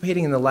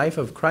participating in the life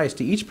of Christ,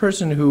 to each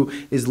person who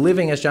is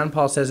living, as John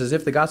Paul says, as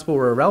if the gospel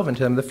were irrelevant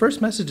to them, the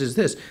first message is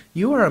this: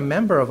 you are a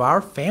member of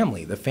our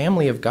family, the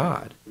family of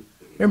God.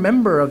 You're a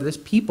member of this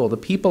people, the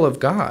people of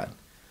God.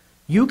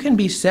 You can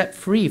be set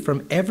free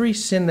from every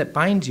sin that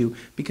binds you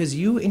because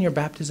you, in your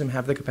baptism,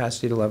 have the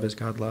capacity to love as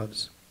God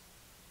loves.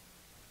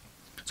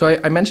 So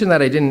I mentioned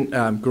that I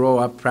didn't grow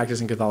up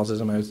practicing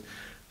Catholicism.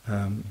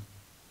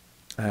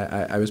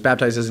 I was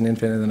baptized as an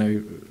infant, and then I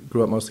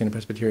grew up mostly in a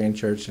Presbyterian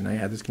church, and I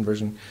had this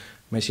conversion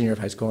my senior year of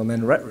high school. And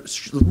then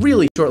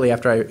really shortly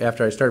after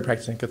I started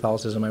practicing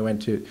Catholicism, I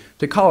went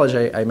to college.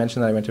 I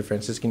mentioned that I went to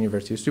Franciscan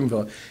University of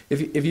Steubenville.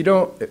 If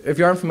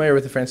you aren't familiar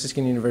with the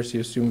Franciscan University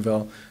of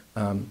Steubenville,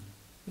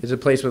 it's a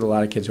place with a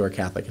lot of kids who are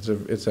Catholic.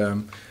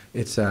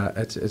 It's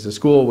a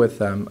school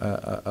with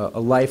a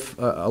life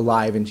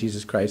alive in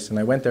Jesus Christ, and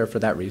I went there for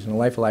that reason. A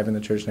life alive in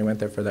the church, and I went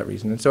there for that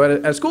reason. And so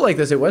at a school like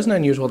this, it wasn't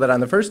unusual that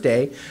on the first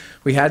day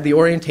we had the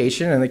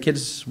orientation, and the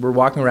kids were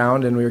walking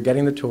around, and we were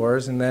getting the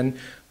tours, and then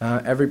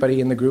everybody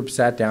in the group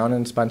sat down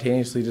and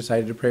spontaneously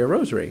decided to pray a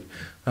rosary,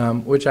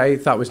 which I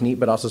thought was neat,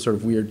 but also sort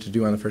of weird to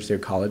do on the first day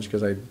of college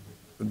because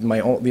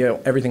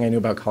everything I knew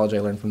about college I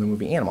learned from the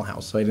movie Animal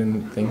House, so I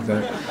didn't think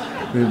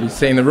that we would be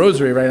saying the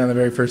rosary right on the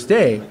very first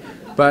day.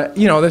 But,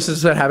 this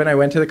is what happened. I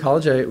went to the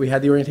college, we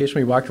had the orientation,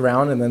 we walked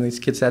around, and then these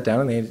kids sat down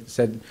and they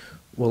said,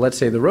 well, let's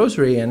say the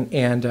rosary, and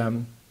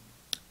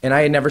I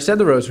had never said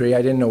the rosary.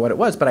 I didn't know what it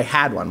was, but I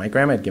had one. My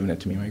grandma had given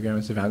it to me. My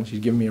grandma said,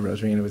 she'd given me a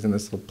rosary, and it was in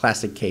this little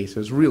plastic case. It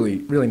was a really,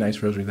 really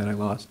nice rosary that I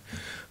lost.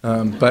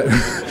 But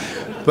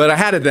I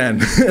had it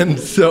then, and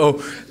so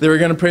they were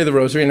going to pray the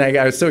rosary, and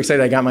I was so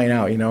excited I got mine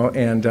out,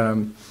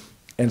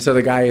 and so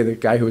the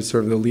guy who was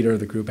sort of the leader of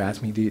the group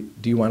asked me,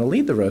 do you want to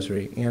lead the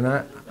rosary? And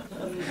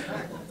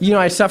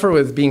I suffer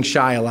with being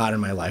shy a lot in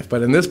my life,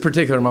 but in this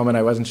particular moment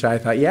I wasn't shy. I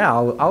thought, yeah,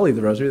 I'll lead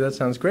the rosary. That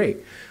sounds great.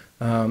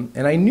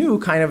 And I knew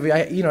kind of,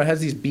 it has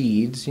these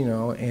beads,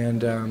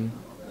 and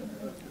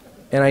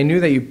I knew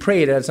that you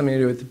prayed, it had something to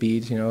do with the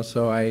beads,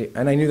 so I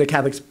knew that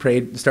Catholics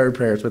started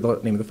prayers with the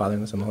name of the Father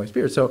and the Son and the Holy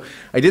Spirit, so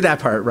I did that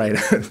part right.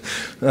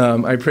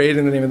 I prayed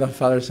in the name of the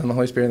Father, Son, and the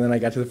Holy Spirit, and then I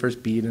got to the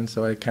first bead, and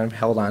so I kind of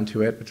held on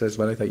to it, which is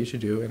what I thought you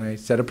should do, and I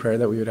said a prayer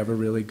that we would have a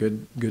really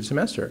good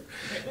semester.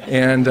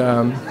 And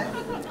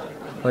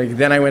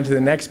then I went to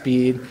the next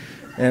bead,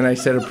 and I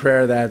said a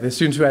prayer that the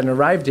students who hadn't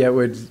arrived yet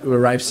would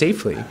arrive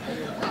safely.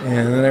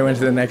 And then I went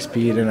to the next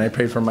bead, and I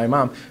prayed for my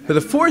mom. For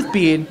the fourth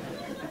bead,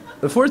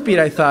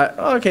 I thought,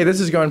 oh, okay, this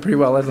is going pretty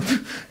well. Let's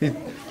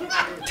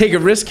take a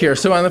risk here.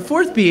 So on the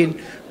fourth bead,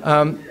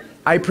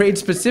 I prayed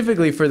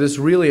specifically for this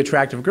really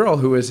attractive girl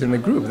who was in the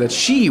group, that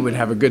she would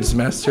have a good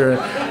semester,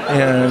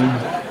 and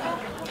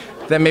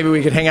that maybe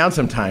we could hang out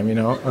sometime,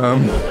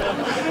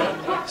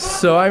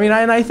 So,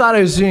 and I thought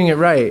I was doing it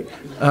right.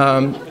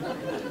 And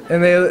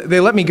they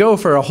let me go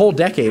for a whole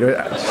decade.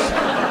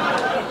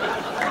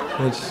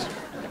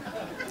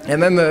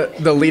 And then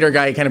the leader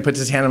guy kind of puts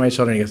his hand on my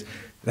shoulder and he goes,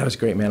 that was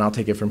great, man. I'll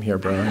take it from here,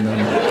 bro. And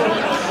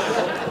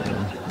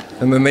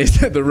then they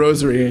said the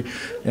rosary.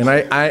 And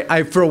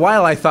I for a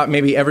while, I thought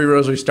maybe every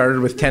rosary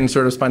started with 10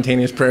 sort of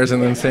spontaneous prayers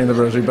and then saying the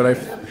rosary. But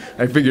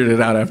I figured it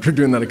out after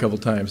doing that a couple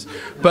times.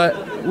 But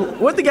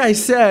what the guy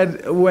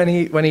said when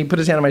he put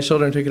his hand on my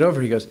shoulder and took it over,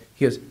 he goes,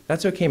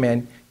 that's okay,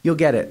 man. You'll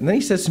get it. And then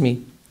he says to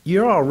me,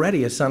 you're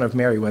already a son of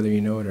Mary, whether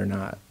you know it or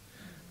not.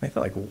 And I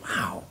felt like,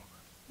 wow.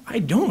 I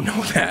don't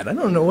know that. I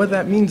don't know what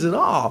that means at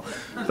all.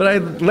 But I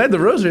led the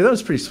rosary. That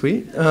was pretty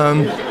sweet.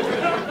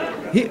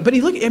 But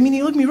he looked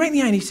me right in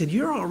the eye and he said,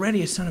 you're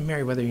already a son of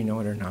Mary, whether you know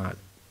it or not.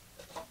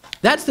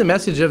 That's the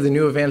message of the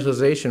new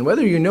evangelization.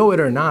 Whether you know it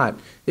or not,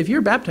 if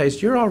you're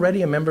baptized, you're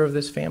already a member of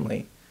this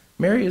family.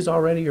 Mary is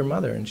already your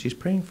mother, and she's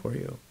praying for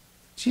you.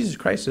 Jesus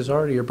Christ is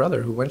already your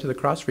brother who went to the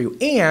cross for you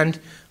and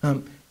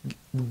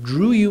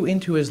drew you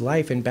into his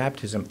life in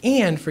baptism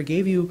and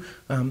forgave you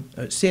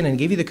sin and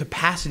gave you the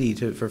capacity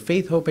for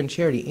faith, hope, and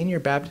charity in your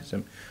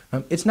baptism.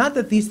 It's not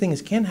that these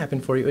things can happen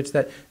for you. It's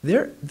that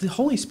the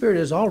Holy Spirit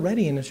is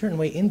already, in a certain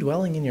way,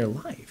 indwelling in your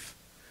life.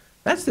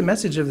 That's the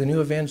message of the new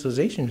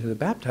evangelization to the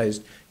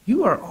baptized.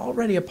 You are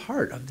already a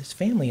part of this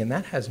family, and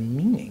that has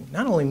meaning.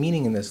 Not only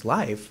meaning in this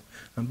life,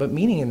 but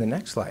meaning in the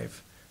next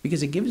life.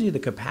 Because it gives you the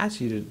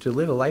capacity to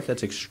live a life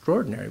that's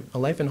extraordinary, a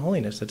life in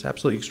holiness that's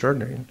absolutely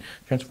extraordinary and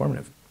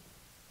transformative.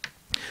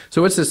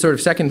 So what's this sort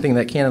of second thing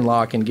that canon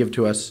law can give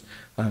to us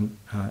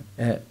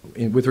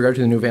with regard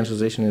to the new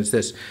evangelization is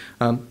this.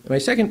 My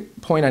second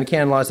point on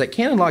canon law is that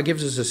canon law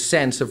gives us a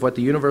sense of what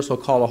the universal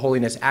call to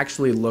holiness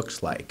actually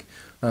looks like.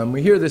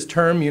 We hear this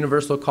term,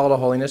 universal call to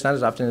holiness, not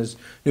as often as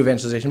new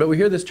evangelization, but we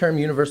hear this term,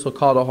 universal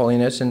call to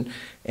holiness, and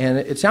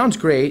it sounds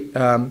great,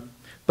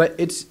 but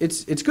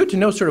it's good to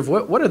know sort of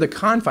what are the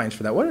confines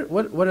for that?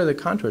 What are the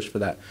contours for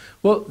that?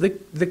 Well,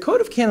 the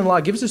Code of Canon Law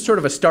gives us sort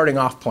of a starting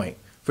off point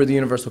for the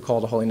universal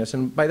call to holiness.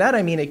 And by that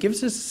I mean it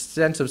gives us a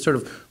sense of sort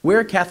of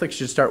where Catholics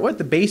should start, what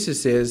the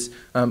basis is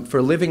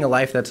for living a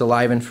life that's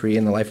alive and free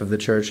in the life of the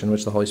church in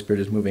which the Holy Spirit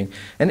is moving.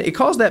 And it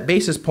calls that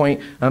basis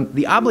point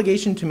the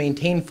obligation to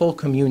maintain full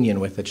communion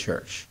with the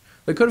church.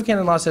 The Code of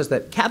Canon Law says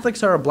that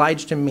Catholics are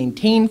obliged to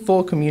maintain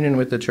full communion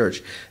with the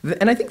church.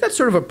 And I think that's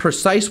sort of a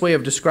precise way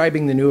of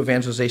describing the new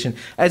evangelization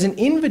as an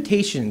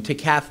invitation to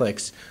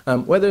Catholics,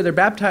 whether they're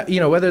baptized,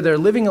 whether they're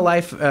living a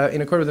life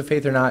in accord with the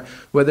faith or not,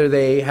 whether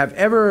they have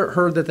ever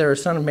heard that they're a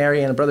son of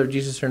Mary and a brother of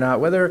Jesus or not,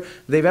 whether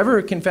they've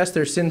ever confessed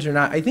their sins or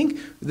not. I think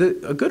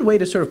a good way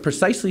to sort of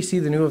precisely see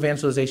the new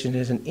evangelization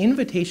is an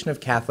invitation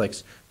of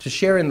Catholics to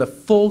share in the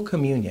full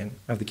communion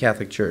of the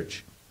Catholic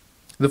Church.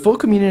 The full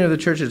communion of the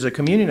church is a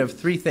communion of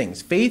three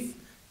things: faith,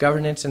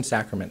 governance, and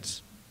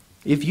sacraments.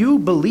 If you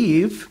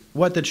believe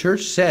what the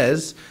church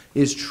says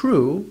is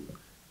true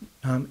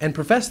and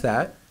profess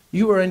that,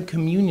 you are in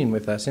communion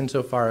with us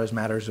insofar as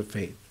matters of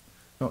faith.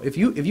 Now, if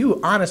you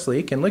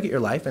honestly can look at your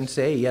life and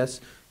say,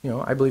 yes,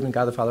 I believe in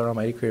God the Father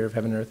Almighty, creator of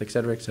heaven and earth,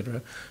 etc.,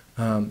 etc.,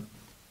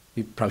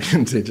 you probably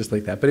shouldn't say it just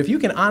like that. But if you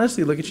can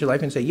honestly look at your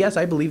life and say, yes,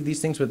 I believe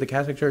these things what the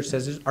Catholic Church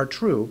says are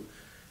true,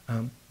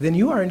 then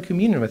you are in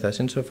communion with us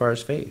insofar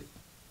as faith.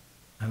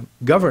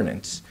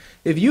 Governance.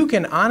 If you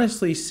can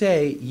honestly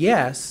say,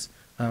 yes,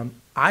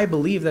 I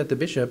believe that the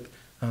bishop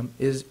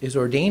is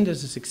ordained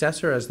as a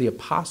successor as the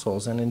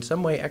apostles and in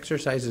some way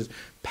exercises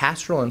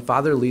pastoral and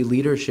fatherly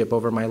leadership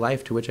over my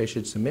life to which I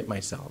should submit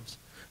myself.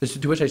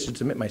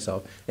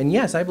 And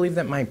yes, I believe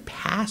that my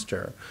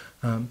pastor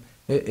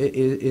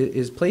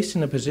is placed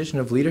in a position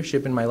of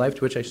leadership in my life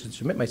to which I should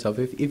submit myself.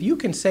 If you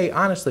can say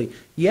honestly,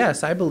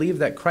 yes, I believe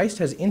that Christ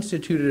has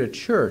instituted a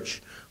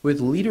church with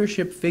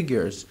leadership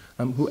figures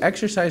who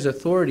exercise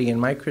authority in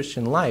my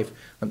Christian life,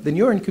 then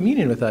you're in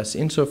communion with us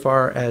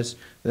insofar as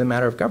the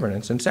matter of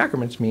governance. And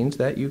sacraments means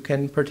that you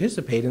can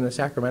participate in the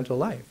sacramental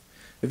life.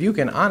 If you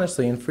can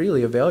honestly and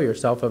freely avail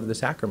yourself of the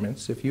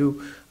sacraments, if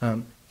you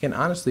can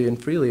honestly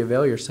and freely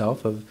avail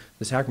yourself of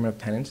the sacrament of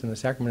penance and the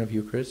sacrament of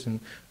Eucharist and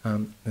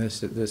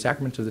the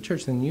sacraments of the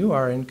church, then you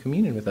are in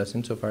communion with us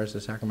insofar as the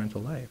sacramental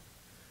life.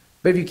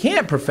 But if you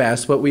can't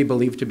profess what we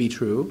believe to be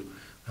true,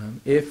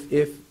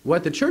 if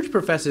what the church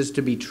professes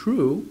to be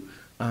true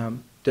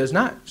does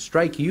not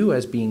strike you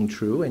as being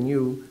true, and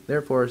you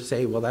therefore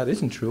say, well, that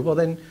isn't true, well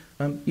then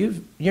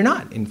you're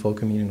not in full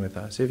communion with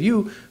us. If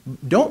you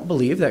don't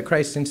believe that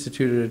Christ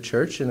instituted a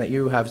church and that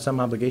you have some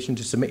obligation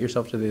to submit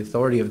yourself to the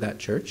authority of that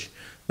church,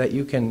 that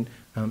you can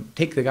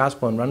take the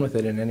gospel and run with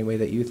it in any way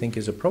that you think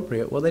is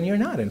appropriate, well then you're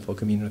not in full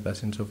communion with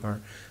us insofar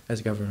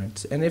as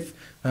governments. And if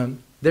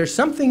there's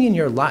something in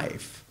your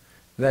life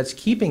that's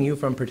keeping you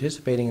from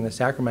participating in the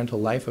sacramental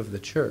life of the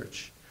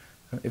church,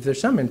 if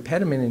there's some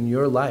impediment in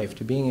your life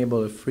to being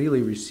able to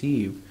freely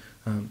receive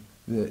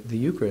the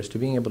Eucharist, to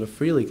being able to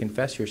freely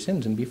confess your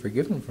sins and be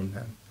forgiven from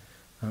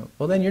them,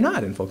 well then you're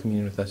not in full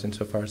communion with us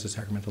insofar as the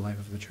sacramental life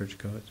of the church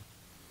goes.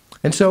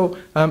 And so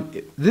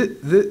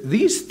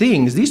these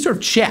things, these sort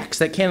of checks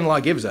that canon law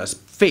gives us,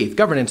 faith,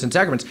 governance, and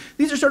sacraments,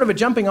 these are sort of a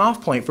jumping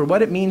off point for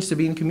what it means to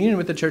be in communion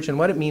with the church and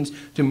what it means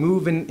to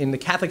move in the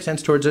Catholic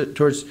sense towards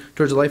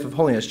a life of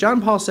holiness.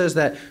 John Paul says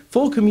that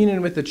full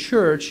communion with the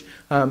church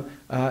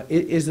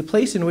is the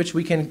place in which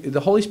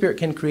the Holy Spirit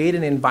can create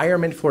an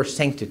environment for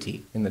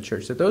sanctity in the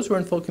church. That those who are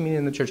in full communion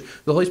in the church,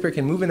 the Holy Spirit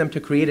can move in them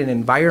to create an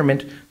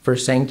environment for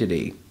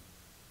sanctity.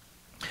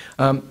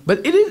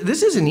 But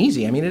this isn't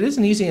easy. I mean, it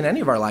isn't easy in any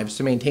of our lives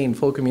to maintain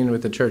full communion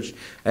with the church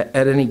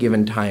at any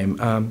given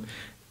time.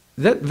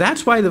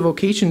 That's why the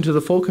vocation to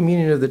the full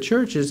communion of the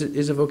church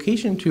is a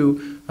vocation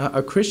to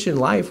a Christian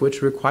life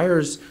which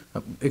requires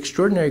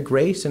extraordinary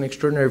grace and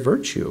extraordinary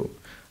virtue.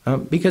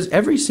 Because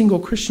every single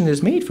Christian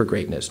is made for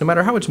greatness. No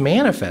matter how it's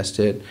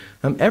manifested,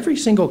 every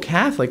single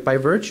Catholic, by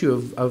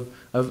virtue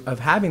of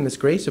having this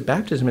grace of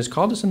baptism, is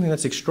called to something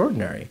that's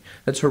extraordinary,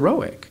 that's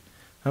heroic.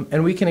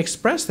 And we can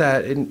express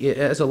that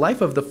as a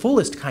life of the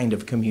fullest kind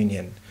of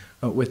communion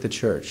with the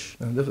church,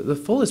 the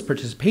fullest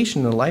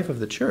participation in the life of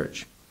the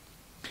church.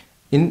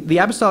 In the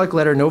apostolic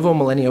letter Novo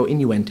Millennio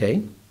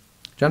Inuente,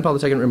 John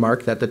Paul II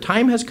remarked that the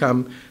time has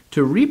come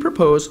to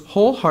repropose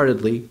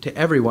wholeheartedly to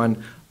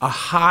everyone a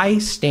high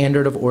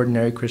standard of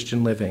ordinary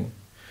Christian living,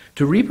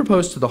 to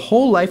repropose to the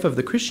whole life of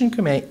the Christian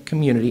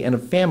community and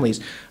of families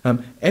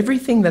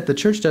everything that the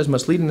church does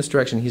must lead in this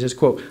direction. He says,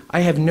 quote, "I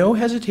have no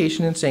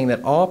hesitation in saying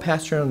that all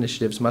pastoral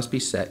initiatives must be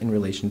set in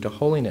relation to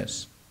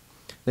holiness."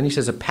 Then he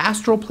says, a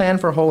pastoral plan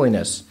for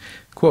holiness,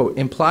 quote,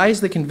 implies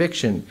the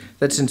conviction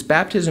that since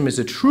baptism is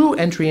a true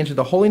entry into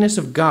the holiness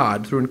of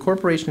God through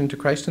incorporation into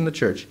Christ and the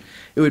church,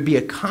 it would be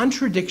a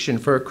contradiction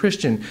for a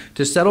Christian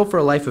to settle for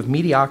a life of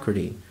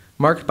mediocrity,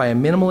 marked by a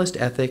minimalist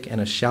ethic and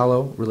a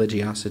shallow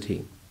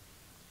religiosity.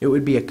 It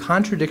would be a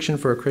contradiction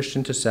for a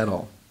Christian to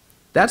settle.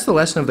 That's the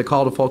lesson of the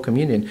call to full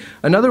communion.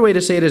 Another way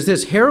to say it is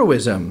this: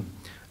 heroism,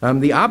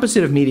 the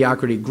opposite of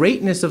mediocrity,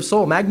 greatness of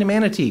soul,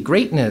 magnanimity,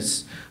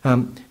 greatness,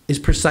 is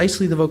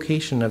precisely the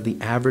vocation of the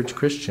average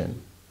Christian.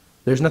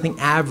 There's nothing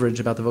average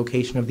about the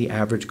vocation of the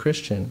average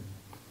Christian.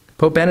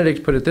 Pope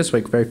Benedict put it this way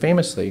very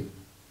famously.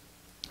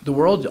 The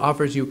world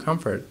offers you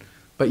comfort,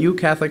 but you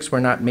Catholics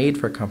were not made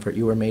for comfort.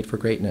 You were made for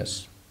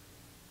greatness.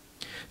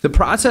 The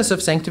process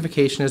of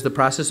sanctification is the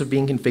process of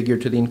being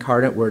configured to the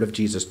incarnate word of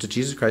Jesus, to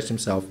Jesus Christ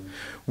himself.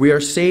 We are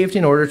saved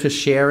in order to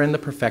share in the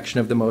perfection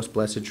of the most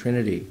blessed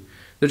Trinity.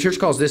 The Church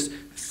calls this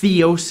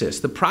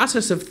theosis. The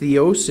process of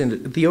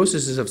theosis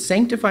is of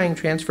sanctifying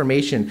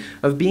transformation,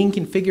 of being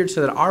configured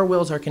so that our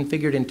wills are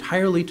configured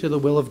entirely to the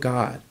will of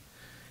God.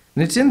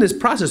 And it's in this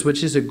process,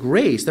 which is a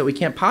grace that we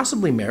can't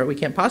possibly merit, we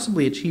can't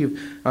possibly achieve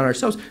on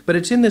ourselves, but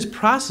it's in this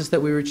process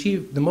that we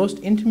achieve the most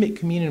intimate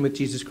communion with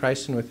Jesus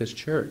Christ and with his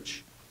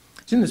church.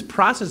 It's in this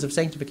process of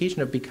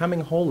sanctification, of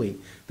becoming holy,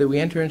 that we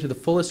enter into the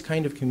fullest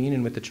kind of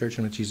communion with the church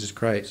and with Jesus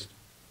Christ.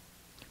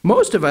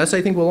 Most of us,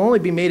 I think, will only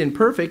be made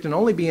imperfect and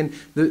only be in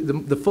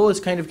the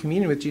fullest kind of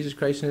communion with Jesus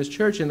Christ and his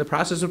church in the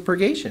process of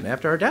purgation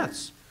after our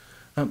deaths.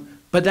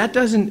 But that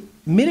doesn't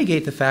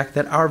mitigate the fact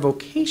that our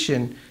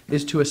vocation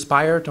is to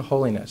aspire to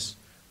holiness,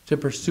 to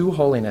pursue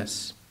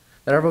holiness.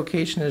 That our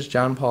vocation, as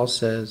John Paul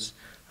says,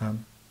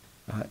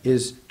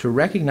 is to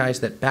recognize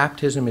that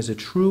baptism is a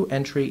true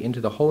entry into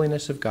the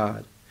holiness of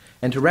God,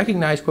 and to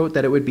recognize, quote,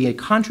 that it would be a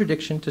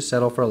contradiction to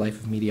settle for a life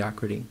of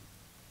mediocrity.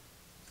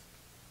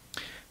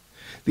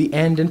 The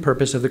end and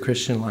purpose of the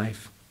Christian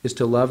life is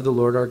to love the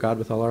Lord our God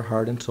with all our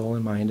heart and soul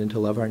and mind, and to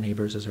love our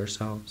neighbors as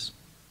ourselves.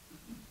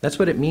 That's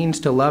what it means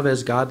to love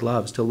as God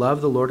loves, to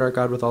love the Lord our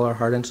God with all our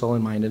heart and soul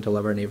and mind, and to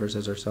love our neighbors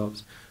as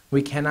ourselves.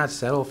 We cannot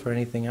settle for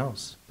anything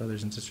else,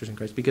 brothers and sisters in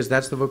Christ, because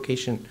that's the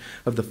vocation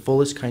of the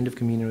fullest kind of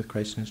communion with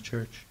Christ and his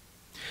church.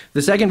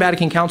 The Second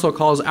Vatican Council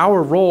calls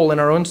our role in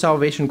our own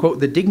salvation, quote,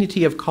 the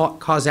dignity of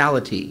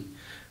causality.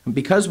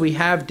 Because we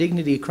have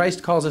dignity,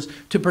 Christ calls us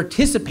to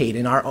participate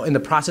in the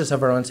process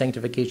of our own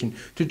sanctification,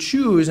 to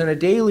choose in a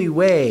daily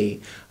way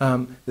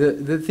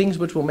the things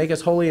which will make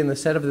us holy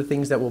instead of the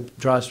things that will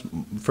draw us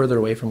further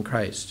away from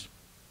Christ.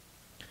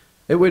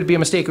 It would be a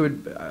mistake,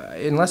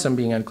 unless I'm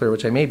being unclear,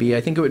 which I may be,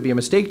 I think it would be a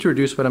mistake to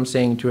reduce what I'm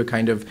saying to a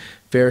kind of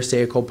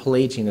Pharisaical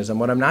Pelagianism.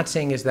 What I'm not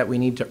saying is that we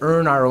need to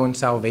earn our own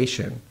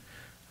salvation.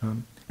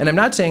 And I'm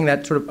not saying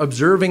that sort of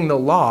observing the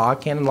law,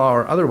 canon law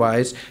or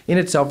otherwise, in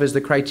itself is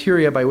the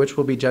criteria by which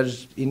we'll be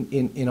judged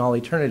in all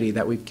eternity,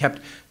 that we've kept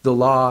the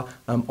law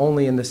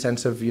only in the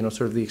sense of,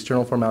 sort of the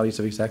external formalities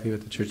of exactly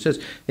what the church says.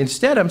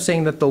 Instead, I'm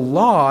saying that the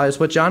law is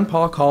what John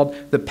Paul called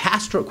the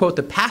pastoral, quote,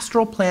 the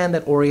pastoral plan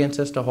that orients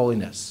us to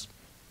holiness.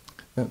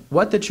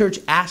 What the church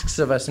asks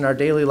of us in our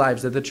daily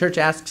lives, that the church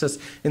asks us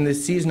in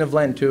this season of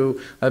Lent to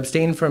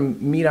abstain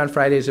from meat on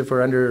Fridays if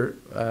we're under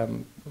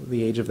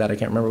the age of that, I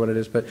can't remember what it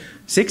is, but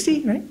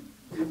 60, right?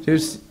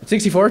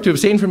 64, to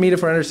abstain from meat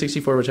if we're under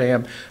 64, which I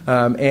am,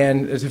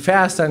 and to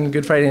fast on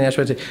Good Friday and Ash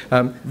Wednesday.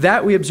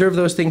 That we observe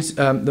those things,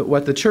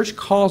 what the church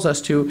calls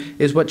us to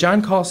is what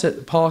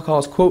Paul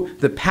calls, quote,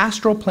 the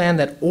pastoral plan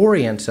that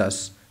orients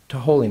us to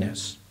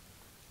holiness.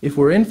 If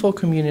we're in full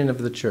communion of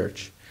the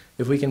church,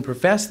 if we can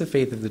profess the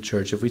faith of the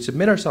church, if we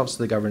submit ourselves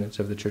to the governance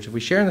of the church, if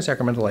we share in the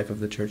sacramental life of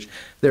the church,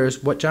 there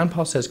is what John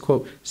Paul says,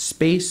 quote,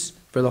 space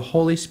for the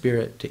Holy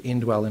Spirit to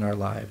indwell in our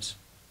lives.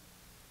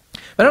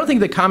 But I don't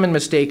think the common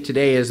mistake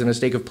today is the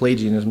mistake of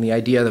Pelagianism, the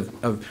idea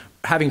of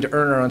having to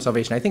earn our own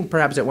salvation. I think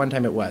perhaps at one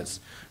time it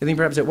was. I think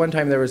perhaps at one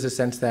time there was a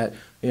sense that,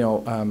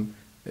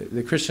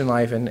 the Christian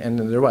life, and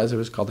it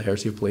was called the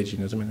heresy of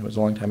Pelagianism, and it was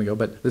a long time ago,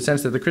 but the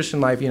sense that the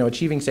Christian life,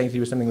 achieving sanctity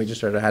was something we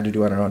just sort of had to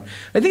do on our own.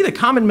 I think the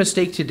common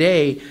mistake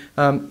today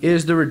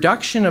is the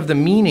reduction of the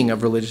meaning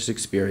of religious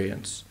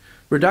experience,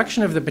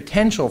 reduction of the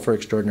potential for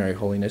extraordinary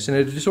holiness, and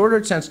a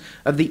disordered sense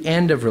of the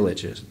end of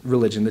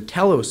religion, the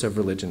telos of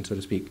religion, so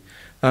to speak.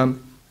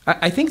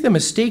 I think the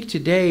mistake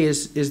today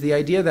is the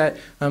idea that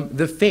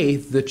the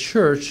faith, the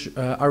church,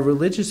 our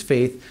religious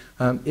faith,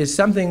 is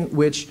something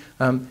which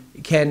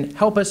can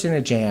help us in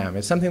a jam.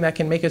 It's something that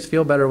can make us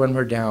feel better when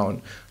we're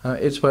down.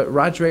 It's what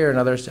Rod Dreher and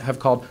others have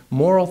called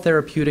moral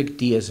therapeutic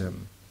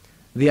deism.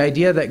 The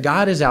idea that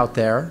God is out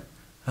there,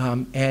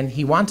 and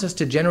he wants us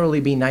to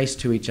generally be nice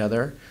to each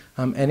other,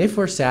 and if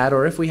we're sad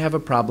or if we have a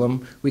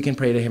problem, we can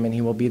pray to him and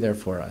he will be there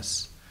for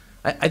us.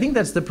 I think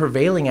that's the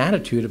prevailing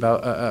attitude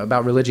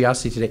about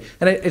religiosity today.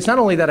 And it's not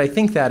only that I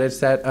think that, it's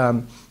that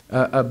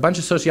a bunch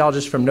of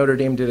sociologists from Notre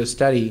Dame did a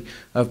study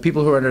of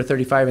people who are under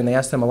 35, and they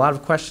asked them a lot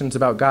of questions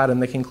about God,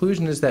 and the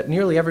conclusion is that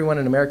nearly everyone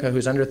in America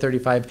who's under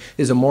 35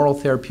 is a moral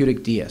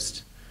therapeutic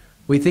deist.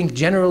 We think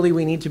generally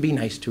we need to be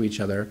nice to each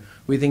other.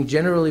 We think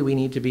generally we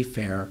need to be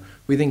fair.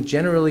 We think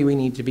generally we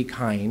need to be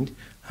kind.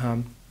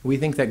 We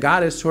think that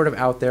God is sort of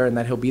out there and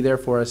that he'll be there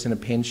for us in a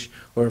pinch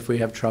or if we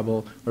have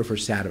trouble or if we're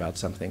sad about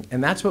something.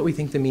 And that's what we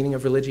think the meaning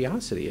of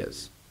religiosity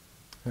is.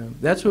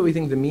 That's what we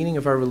think the meaning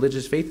of our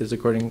religious faith is,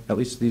 according at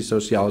least to these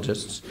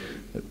sociologists.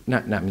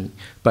 Not me,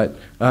 but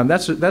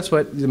that's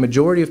what the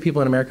majority of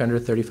people in America under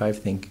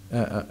 35 think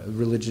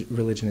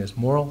religion is.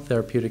 Moral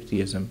therapeutic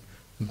deism.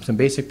 Some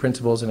basic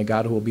principles and a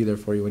God who will be there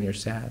for you when you're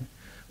sad.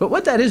 But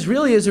what that is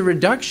really is a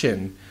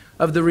reduction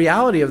of the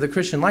reality of the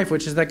Christian life,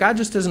 which is that God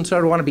just doesn't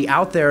sort of want to be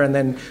out there and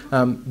then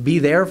be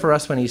there for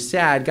us when he's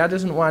sad. God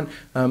doesn't want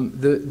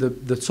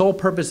the sole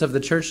purpose of the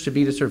church to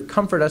be to sort of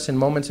comfort us in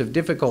moments of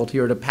difficulty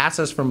or to pass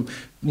us from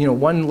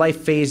one life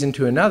phase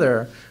into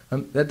another.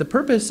 That the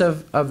purpose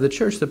of the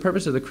church, the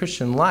purpose of the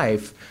Christian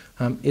life,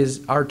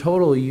 is our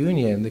total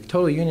union, the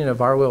total union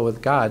of our will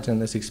with God's,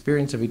 and this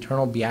experience of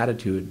eternal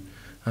beatitude,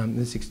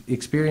 this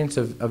experience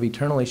of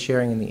eternally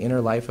sharing in the inner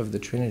life of the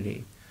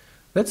Trinity.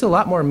 That's a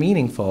lot more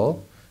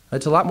meaningful,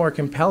 it's a lot more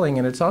compelling,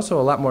 and it's also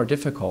a lot more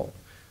difficult.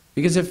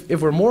 Because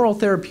if we're moral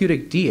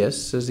therapeutic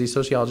deists, as the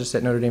sociologists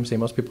at Notre Dame say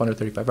most people under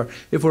 35 are,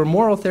 if we're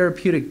moral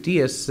therapeutic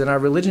deists, then our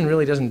religion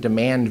really doesn't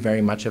demand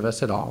very much of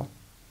us at all.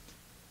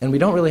 And we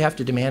don't really have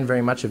to demand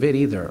very much of it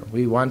either.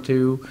 We want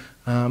to,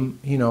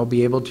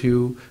 be able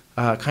to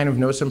kind of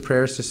know some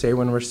prayers to say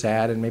when we're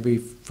sad, and maybe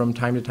from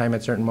time to time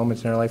at certain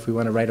moments in our life we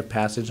want to write a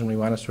passage and we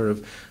want to sort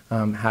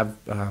of have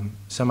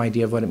some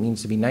idea of what it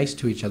means to be nice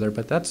to each other,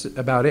 but that's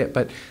about it.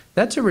 But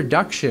that's a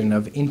reduction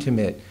of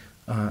intimate,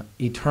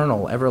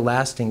 eternal,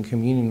 everlasting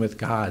communion with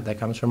God that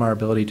comes from our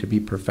ability to be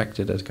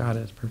perfected as God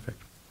is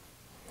perfect.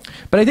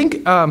 But I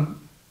think,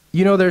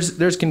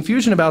 there's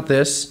confusion about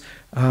this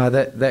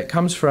that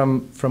comes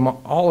from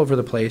all over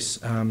the place,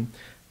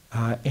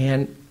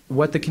 and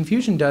what the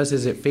confusion does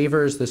is it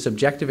favors the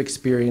subjective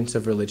experience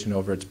of religion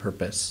over its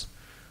purpose.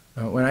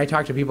 When I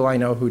talk to people I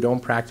know who don't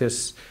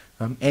practice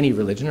any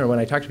religion, or when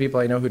I talk to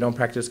people I know who don't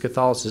practice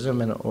Catholicism,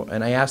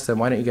 and I ask them,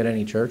 why don't you go to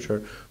any church,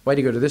 or why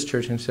do you go to this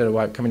church instead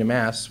of coming to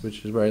Mass,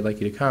 which is where I'd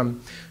like you to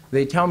come,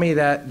 they tell me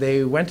that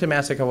they went to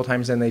Mass a couple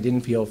times and they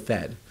didn't feel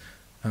fed.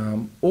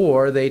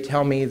 Or they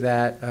tell me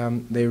that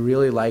they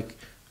really like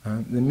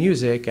the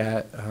music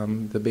at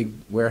the big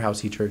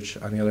warehousey church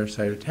on the other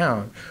side of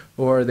town.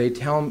 Or they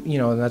tell me,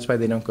 and that's why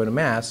they don't go to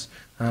Mass.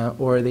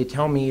 Or they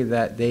tell me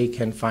that they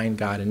can find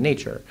God in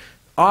nature.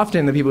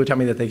 Often the people who tell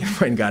me that they can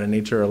find God in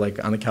nature are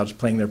like on the couch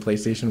playing their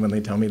PlayStation when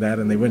they tell me that,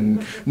 and they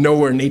wouldn't know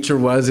where nature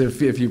was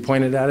if you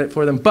pointed at it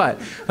for them. But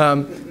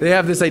they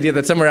have this idea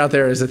that somewhere out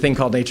there is a thing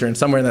called nature, and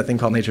somewhere in that thing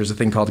called nature is a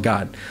thing called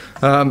God.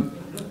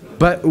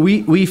 But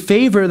we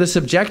favor the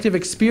subjective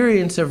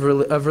experience of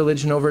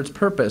religion over its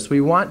purpose. We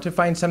want to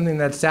find something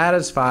that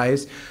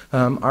satisfies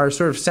our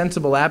sort of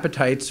sensible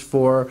appetites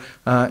for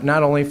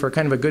not only for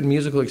kind of a good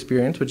musical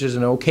experience, which is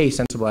an okay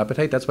sensible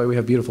appetite, that's why we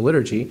have beautiful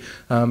liturgy,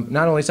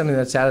 not only something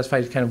that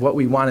satisfies kind of what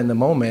we want in the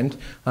moment,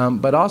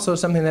 but also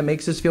something that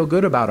makes us feel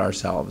good about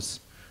ourselves.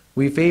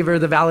 We favor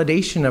the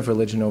validation of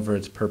religion over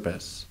its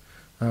purpose.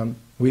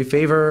 We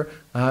favor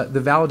the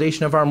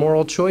validation of our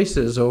moral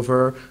choices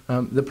over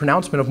the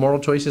pronouncement of moral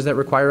choices that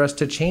require us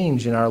to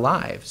change in our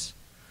lives.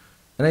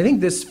 And I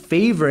think this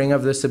favoring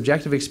of the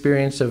subjective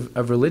experience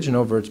of religion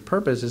over its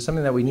purpose is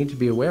something that we need to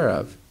be aware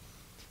of.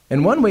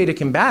 And one way to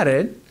combat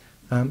it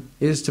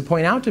is to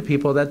point out to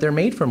people that they're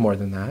made for more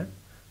than that.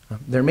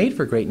 They're made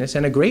for greatness,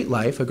 and a great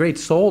life, a great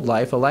souled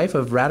life, a life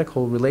of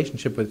radical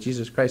relationship with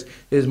Jesus Christ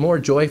is more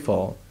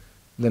joyful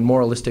than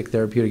moralistic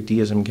therapeutic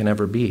deism can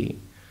ever be.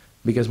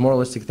 Because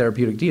moralistic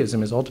therapeutic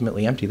deism is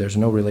ultimately empty. There's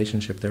no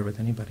relationship there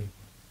with anybody.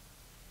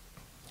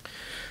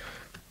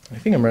 I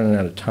think I'm running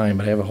out of time,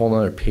 but I have a whole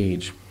other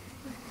page.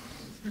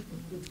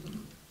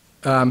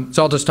 So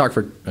I'll just talk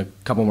for a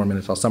couple more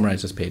minutes. I'll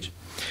summarize this page.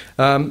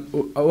 One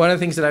of the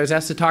things that I was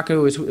asked to talk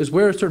to is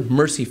where sort of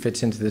mercy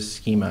fits into this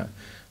schema.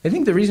 I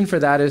think the reason for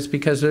that is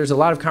because there's a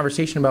lot of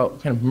conversation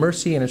about kind of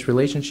mercy and its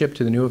relationship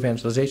to the new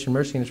evangelization,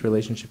 mercy and its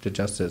relationship to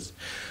justice.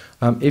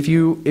 If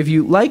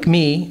you like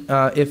me,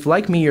 if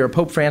like me you're a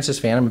Pope Francis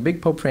fan, I'm a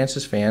big Pope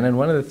Francis fan, and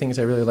one of the things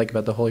I really like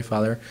about the Holy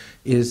Father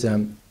is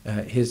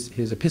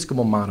his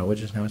episcopal motto,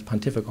 which is now his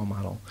pontifical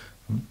motto,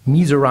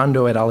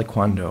 miserando et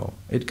aliquando.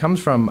 It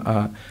comes from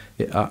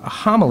a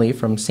homily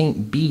from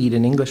St. Bede,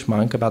 an English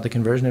monk, about the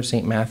conversion of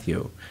St.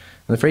 Matthew.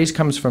 And the phrase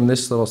comes from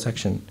this little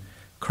section: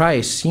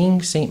 Christ,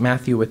 seeing St.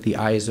 Matthew with the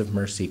eyes of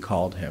mercy,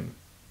 called him.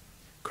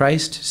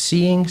 Christ,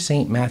 seeing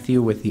St.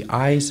 Matthew with the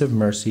eyes of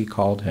mercy,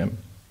 called him.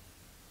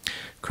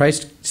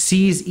 Christ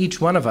sees each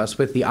one of us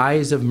with the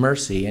eyes of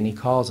mercy, and he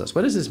calls us.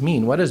 What does this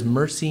mean? What does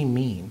mercy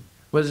mean?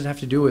 What does it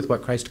have to do with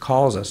what Christ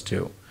calls us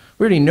to?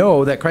 We already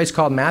know that Christ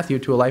called Matthew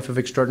to a life of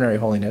extraordinary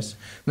holiness,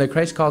 and that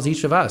Christ calls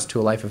each of us to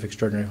a life of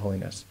extraordinary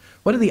holiness.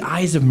 What do the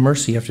eyes of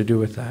mercy have to do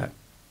with that?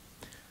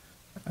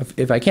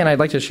 If I can, I'd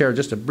like to share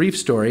just a brief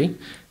story.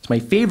 It's my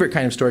favorite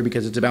kind of story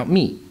because it's about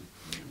me.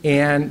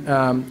 And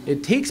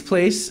it takes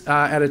place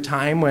at a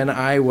time when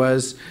I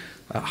was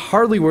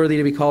hardly worthy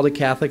to be called a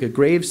Catholic, a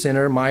grave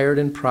sinner, mired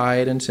in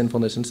pride and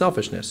sinfulness and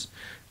selfishness.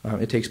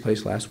 It takes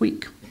place last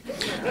week.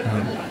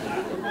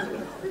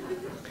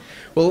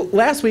 Well,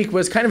 last week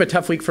was kind of a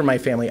tough week for my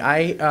family.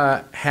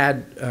 I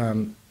had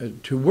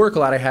to work a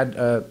lot. I had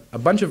a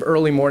bunch of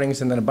early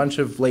mornings and then a bunch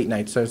of late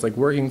nights. So I was like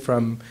working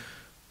from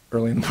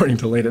early in the morning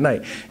to late at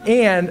night.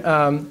 And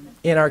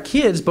our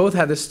kids both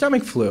had this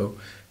stomach flu.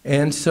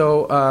 And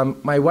so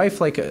my wife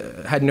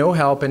had no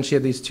help, and she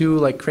had these two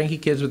cranky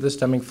kids with the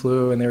stomach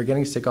flu, and they were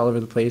getting sick all over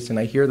the place. And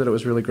I hear that it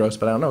was really gross,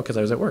 but I don't know because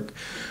I was at work.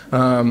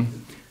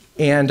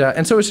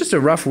 And so it's just a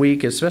rough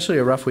week, especially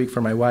a rough week for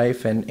my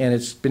wife, and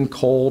it's been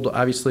cold,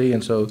 obviously,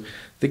 and so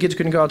the kids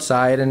couldn't go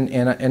outside,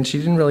 and she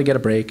didn't really get a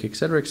break, et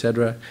cetera, et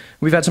cetera.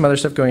 We've had some other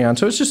stuff going on,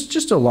 so it's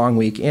just a long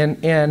week.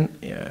 And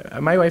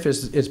my wife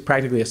is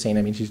practically a saint.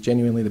 I mean, she's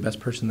genuinely the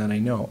best person that I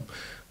know.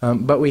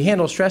 But we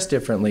handle stress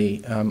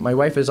differently. My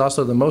wife is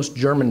also the most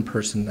German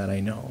person that I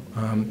know.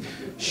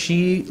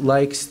 She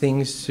likes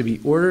things to be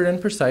ordered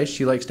and precise.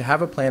 She likes to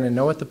have a plan and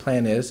know what the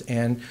plan is,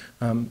 and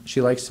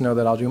she likes to know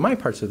that I'll do my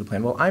parts of the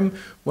plan. Well, I'm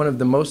one of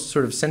the most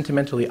sort of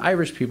sentimentally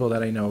Irish people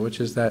that I know, which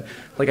is that,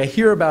 like, I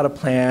hear about a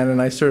plan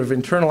and I sort of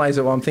internalize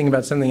it while I'm thinking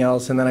about something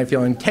else, and then I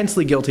feel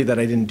intensely guilty that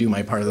I didn't do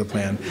my part of the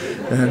plan,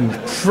 and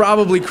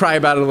probably cry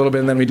about it a little bit,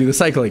 and then we do the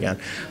cycle again.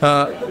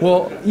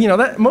 Well, you know,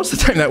 that most of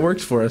the time that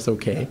works for us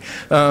okay.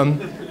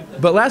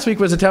 But last week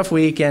was a tough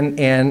week,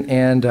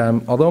 and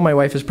although my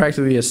wife is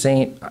practically a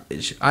saint,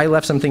 I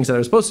left some things that I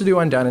was supposed to do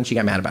undone, and she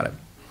got mad about it.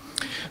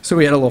 So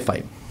we had a little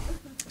fight.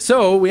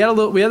 So we had a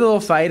little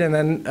fight, and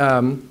then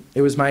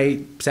it was my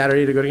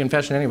Saturday to go to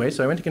confession anyway.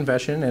 So I went to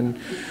confession,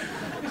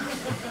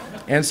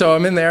 and so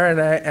I'm in there,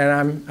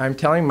 and I'm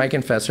telling my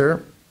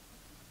confessor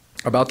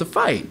about the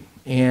fight.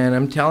 And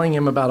I'm telling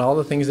him about all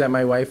the things that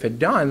my wife had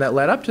done that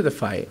led up to the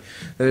fight.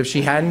 That if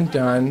she hadn't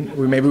done,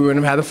 maybe we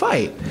wouldn't have had the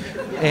fight.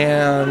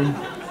 And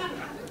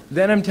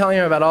then I'm telling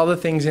him about all the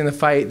things in the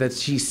fight that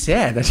she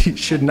said that she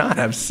should not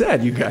have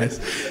said, you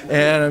guys.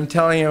 And I'm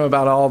telling him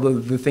about all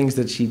the things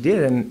that she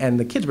did. And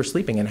the kids were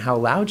sleeping, and how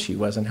loud she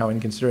was, and how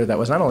inconsiderate that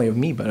was, not only of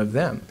me, but of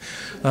them.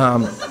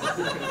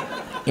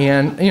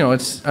 And, you know,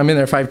 I'm in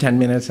there 5-10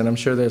 minutes, and I'm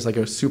sure there's like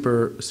a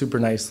super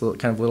nice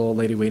kind of little old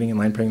lady waiting in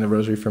line praying the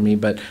rosary for me.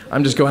 But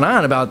I'm just going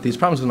on about these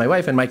problems with my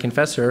wife, and my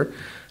confessor,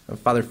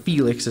 Father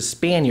Felix, a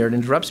Spaniard,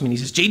 interrupts me, and he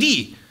says,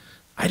 "JD,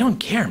 I don't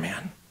care,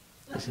 man."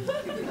 I said,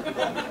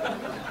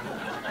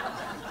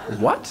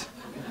 "What?"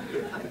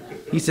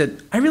 He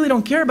said, "I really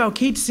don't care about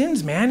Kate's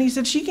sins, man." He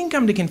said, "She can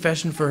come to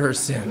confession for her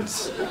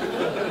sins."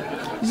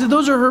 He said,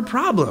 "Those are her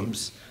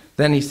problems."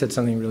 Then he said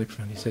something really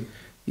profound. He said,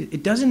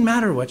 "It doesn't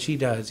matter what she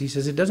does." He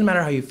says, "It doesn't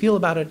matter how you feel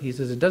about it." He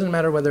says, "It doesn't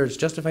matter whether it's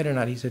justified or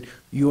not." He said,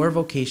 "Your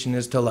vocation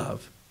is to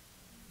love."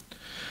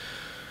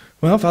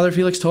 Well, Father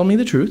Felix told me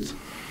the truth.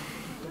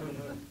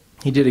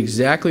 He did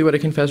exactly what a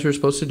confessor is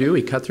supposed to do.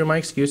 He cut through my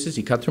excuses.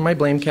 He cut through my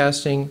blame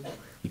casting.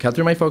 He cut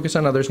through my focus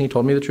on others, and he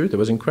told me the truth. It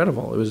was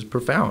incredible. It was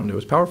profound. It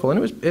was powerful, and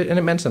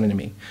it meant something to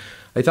me.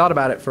 I thought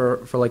about it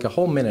for like a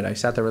whole minute. I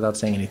sat there without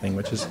saying anything,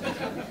 which is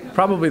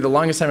probably the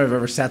longest time I've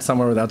ever sat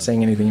somewhere without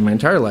saying anything in my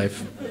entire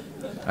life.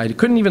 I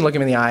couldn't even look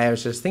him in the eye. I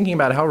was just thinking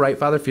about how right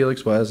Father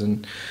Felix was,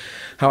 and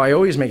how I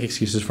always make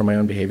excuses for my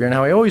own behavior, and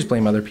how I always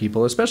blame other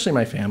people, especially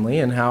my family,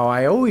 and how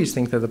I always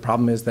think that the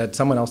problem is that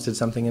someone else did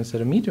something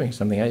instead of me doing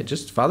something.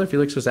 Father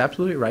Felix was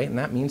absolutely right, and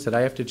that means that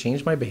I have to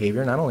change my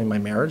behavior, not only in my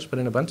marriage, but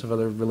in a bunch of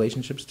other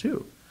relationships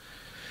too.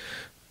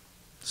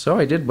 So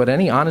I did what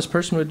any honest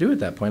person would do at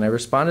that point. I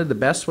responded the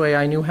best way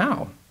I knew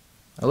how.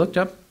 I looked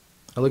up,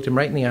 I looked him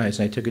right in the eyes,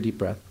 and I took a deep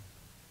breath.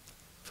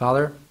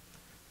 "Father,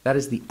 that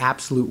is the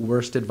absolute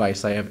worst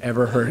advice I have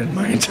ever heard in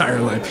my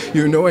entire life.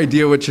 You have no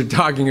idea what you're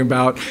talking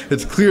about.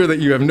 It's clear that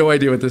you have no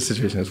idea what this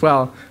situation is."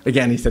 Well,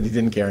 again, he said he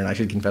didn't care, and I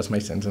should confess my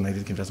sins, and I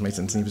did confess my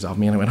sins, and he absolved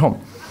me, and I went home.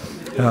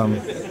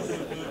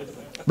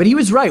 But he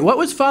was right. What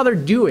was Father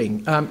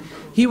doing?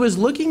 He was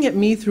looking at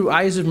me through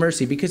eyes of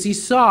mercy, because he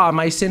saw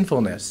my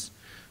sinfulness,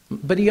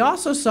 but he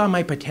also saw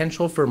my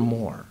potential for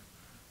more.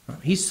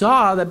 He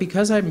saw that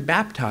because I'm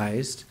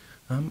baptized,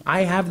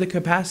 I have the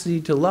capacity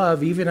to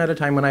love even at a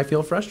time when I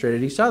feel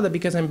frustrated. He saw that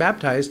because I'm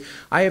baptized,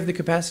 I have the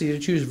capacity to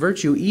choose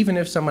virtue even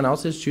if someone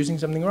else is choosing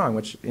something wrong,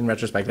 which in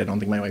retrospect, I don't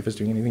think my wife is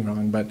doing anything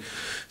wrong, but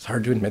it's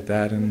hard to admit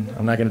that, and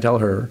I'm not going to tell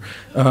her.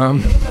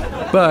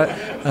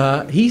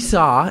 But he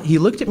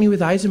looked at me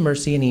with eyes of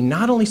mercy, and he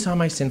not only saw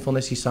my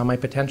sinfulness, he saw my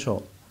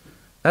potential.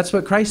 That's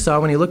what Christ saw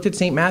when he looked at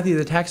St. Matthew,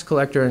 the tax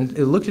collector, and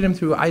looked at him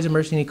through eyes of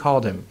mercy, and he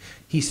called him.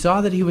 He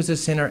saw that he was a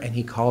sinner, and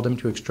he called him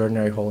to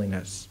extraordinary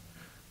holiness.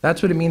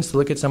 That's what it means to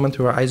look at someone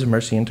through our eyes of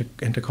mercy and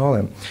to call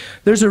him.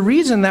 There's a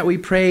reason that we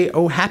pray,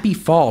 "O happy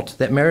fault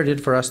that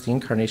merited for us the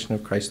incarnation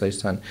of Christ thy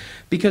Son."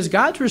 Because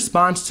God's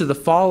response to the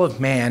fall of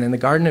man in the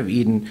Garden of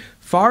Eden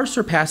far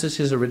surpasses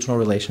his original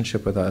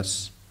relationship with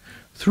us.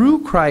 Through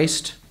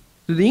Christ,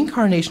 through the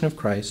incarnation of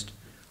Christ,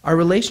 our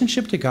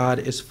relationship to God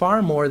is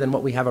far more than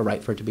what we have a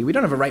right for it to be. We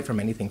don't have a right from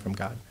anything from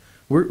God.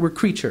 We're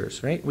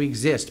creatures, right? We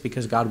exist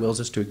because God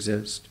wills us to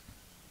exist.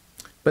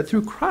 But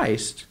through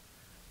Christ,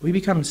 we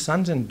become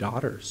sons and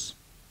daughters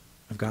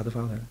of God the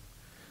Father.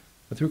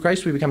 But through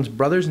Christ, we become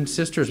brothers and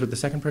sisters with the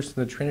second person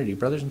of the Trinity,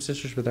 brothers and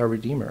sisters with our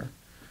Redeemer.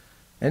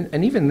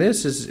 And even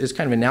this is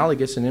kind of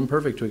analogous and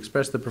imperfect to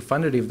express the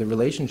profundity of the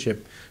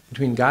relationship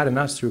between God and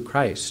us through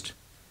Christ.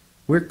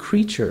 We're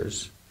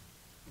creatures,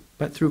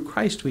 but through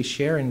Christ we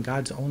share in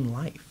God's own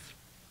life.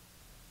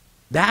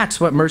 That's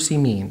what mercy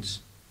means.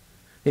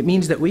 It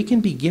means that we can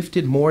be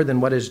gifted more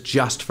than what is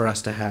just for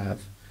us to have.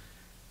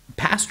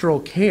 pastoral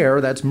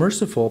care that's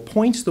merciful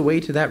points the way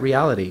to that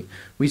reality.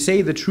 We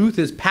say the truth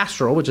is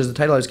pastoral, which is the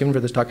title I was given for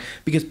this talk,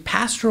 because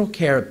pastoral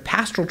care,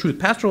 pastoral truth,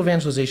 pastoral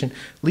evangelization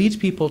leads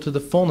people to the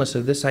fullness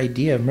of this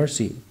idea of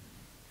mercy.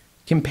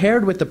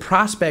 Compared with the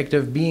prospect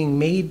of being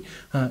made,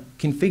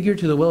 configured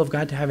to the will of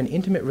God to have an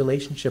intimate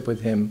relationship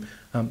with Him,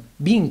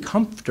 being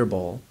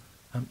comfortable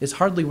is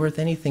hardly worth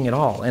anything at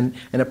all. And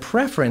a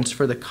preference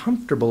for the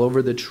comfortable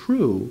over the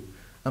true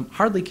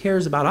hardly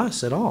cares about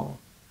us at all.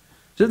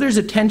 So there's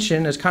a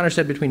tension, as Connor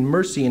said, between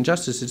mercy and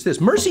justice. It's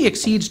this: mercy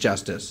exceeds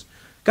justice.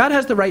 God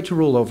has the right to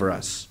rule over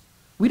us.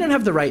 We don't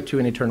have the right to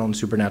an eternal and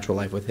supernatural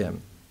life with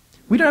Him.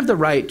 We don't have the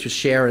right to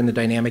share in the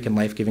dynamic and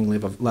life-giving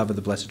love of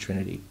the Blessed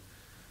Trinity.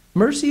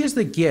 Mercy is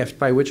the gift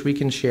by which we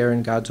can share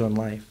in God's own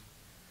life.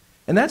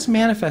 And that's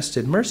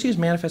manifested, mercy is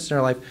manifested in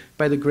our life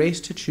by the grace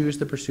to choose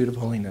the pursuit of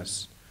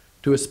holiness,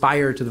 to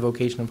aspire to the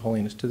vocation of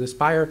holiness, to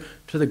aspire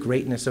to the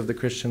greatness of the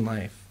Christian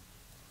life.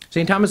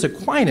 St. Thomas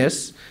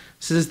Aquinas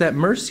says that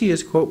mercy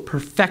is, quote,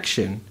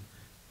 perfection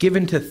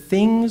given to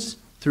things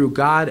through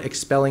God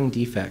expelling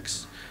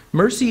defects.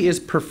 Mercy is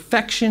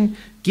perfection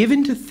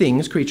given to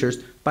things, creatures,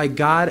 by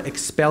God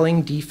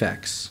expelling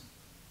defects.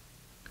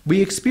 We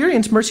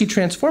experience mercy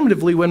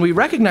transformatively when we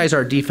recognize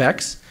our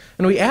defects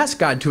and we ask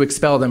God to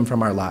expel them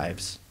from our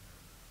lives.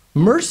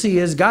 Mercy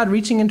is God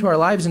reaching into our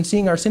lives and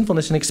seeing our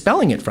sinfulness and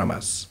expelling it from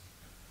us.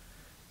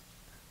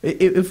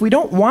 If we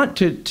don't want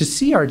to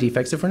see our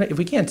defects, if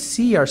we can't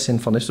see our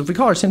sinfulness, if we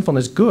call our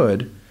sinfulness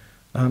good,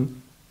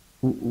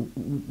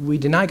 we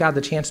deny God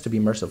the chance to be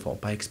merciful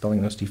by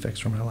expelling those defects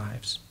from our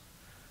lives.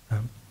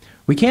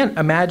 We can't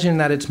imagine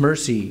that it's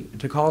mercy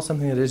to call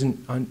something that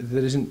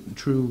isn't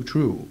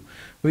true.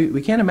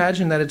 We can't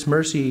imagine that it's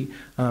mercy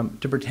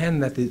to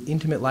pretend that the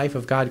intimate life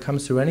of God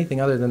comes through anything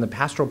other than the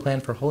pastoral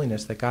plan for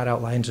holiness that God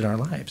outlines in our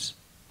lives.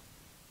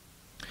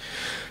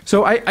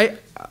 So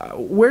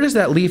where does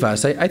that leave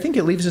us? I think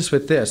it leaves us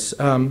with this.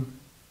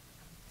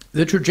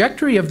 The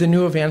trajectory of the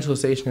new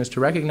evangelization is to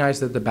recognize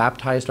that the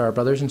baptized are our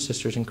brothers and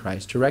sisters in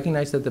Christ, to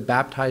recognize that the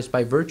baptized,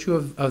 by virtue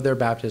of their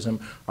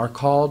baptism, are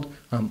called,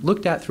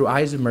 looked at through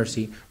eyes of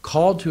mercy,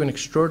 called to an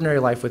extraordinary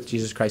life with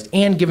Jesus Christ,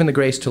 and given the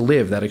grace to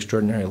live that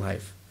extraordinary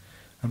life.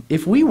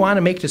 If we want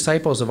to make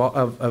disciples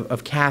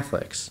of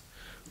Catholics,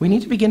 we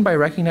need to begin by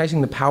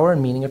recognizing the power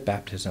and meaning of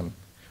baptism.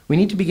 We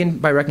need to begin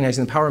by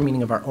recognizing the power and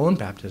meaning of our own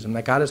baptism,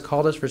 that God has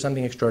called us for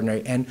something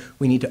extraordinary, and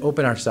we need to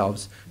open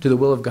ourselves to the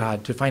will of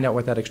God to find out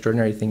what that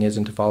extraordinary thing is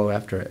and to follow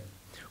after it.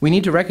 We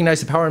need to recognize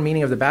the power and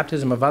meaning of the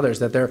baptism of others,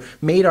 that they're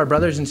made our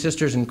brothers and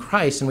sisters in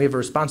Christ, and we have a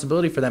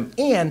responsibility for them,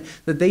 and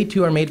that they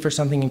too are made for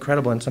something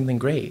incredible and something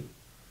great.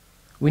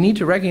 We need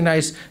to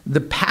recognize the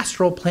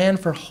pastoral plan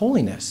for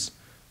holiness,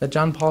 that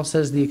John Paul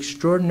says the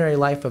extraordinary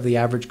life of the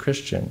average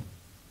Christian.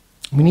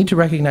 We need to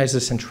recognize the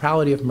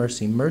centrality of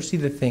mercy, mercy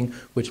the thing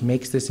which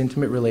makes this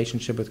intimate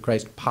relationship with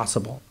Christ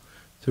possible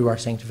through our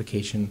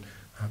sanctification,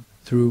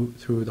 through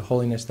the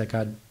holiness that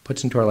God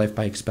puts into our life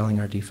by expelling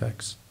our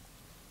defects.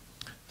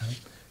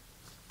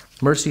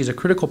 Mercy is a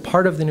critical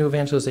part of the new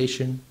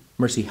evangelization.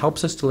 Mercy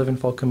helps us to live in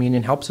full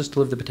communion, helps us to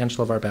live the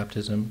potential of our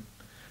baptism.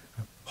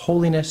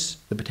 Holiness,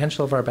 the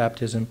potential of our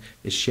baptism,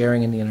 is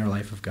sharing in the inner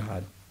life of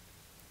God.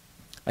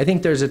 I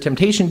think there's a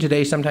temptation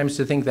today sometimes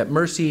to think that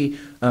mercy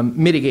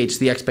mitigates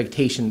the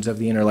expectations of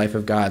the inner life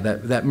of God.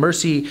 That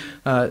mercy,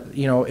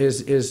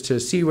 is to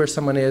see where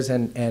someone is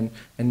and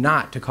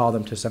not to call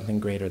them to something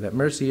greater. That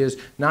mercy is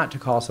not to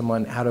call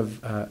someone out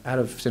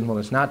of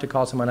sinfulness, not to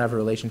call someone out of a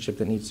relationship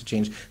that needs to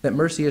change. That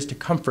mercy is to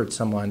comfort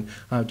someone,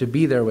 to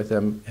be there with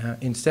them,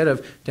 instead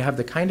of to have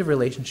the kind of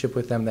relationship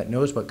with them that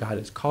knows what God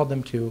has called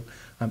them to,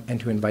 and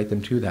to invite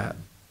them to that.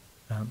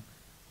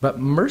 But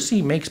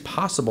mercy makes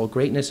possible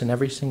greatness in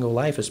every single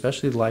life,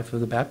 especially the life of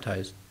the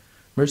baptized.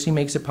 Mercy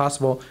makes it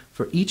possible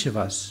for each of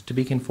us to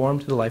be conformed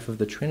to the life of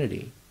the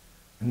Trinity.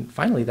 And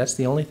finally, that's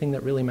the only thing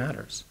that really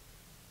matters.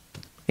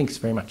 Thanks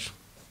very much.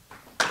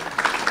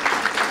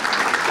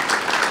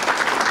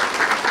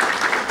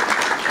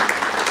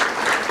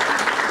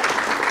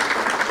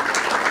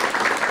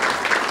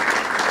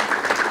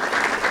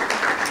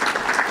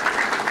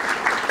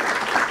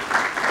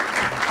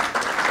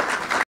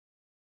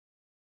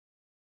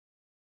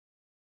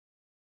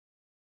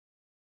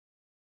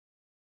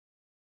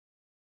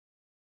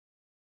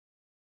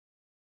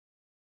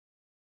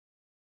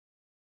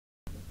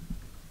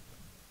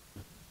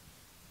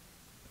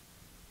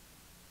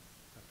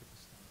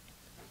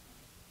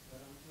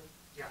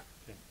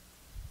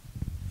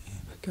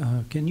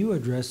 Can you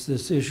address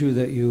this issue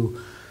that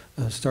you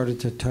started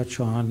to touch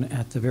on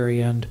at the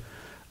very end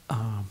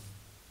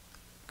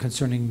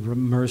concerning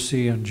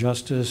mercy and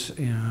justice,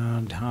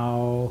 and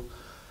how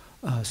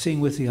seeing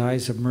with the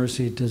eyes of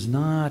mercy does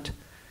not,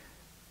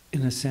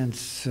 in a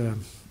sense,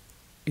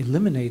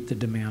 eliminate the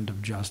demand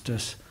of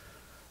justice,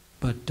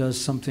 but does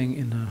something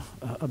in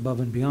above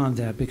and beyond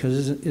that?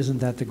 Because isn't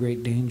that the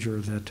great danger,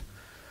 that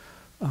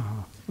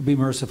be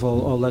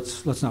merciful,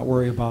 let's not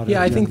worry about it?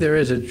 Yeah, I think there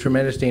is a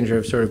tremendous danger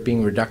of sort of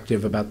being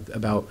reductive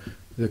about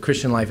the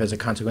Christian life as a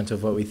consequence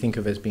of what we think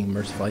of as being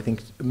merciful. I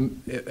think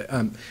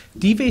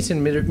Dives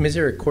in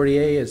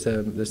Misericordiae is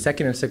the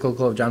second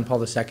encyclical of John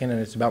Paul II, and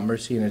it's about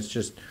mercy, and it's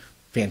just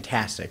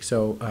fantastic.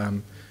 So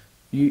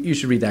you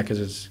should read that because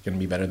it's going to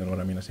be better than what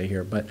I'm going to say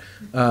here. But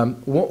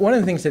one of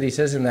the things that he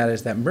says in that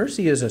is that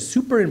mercy is a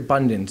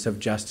superabundance of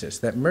justice,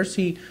 that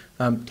mercy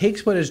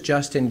takes what is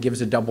just and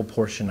gives a double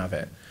portion of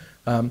it.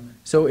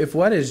 So if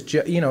what is,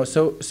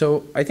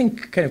 so I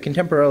think kind of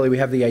contemporarily we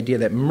have the idea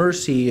that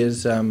mercy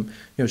is,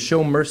 to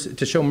show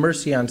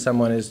mercy on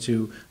someone is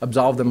to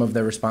absolve them of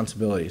their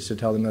responsibilities, to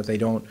tell them that they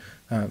don't,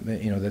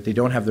 that they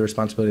don't have the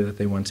responsibility that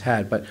they once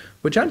had. But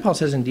what John Paul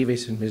says in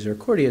Dives in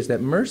Misericordia is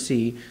that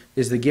mercy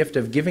is the gift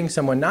of giving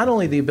someone not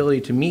only the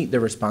ability to meet their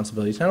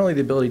responsibilities, not only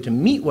the ability to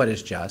meet what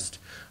is just,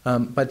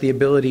 but the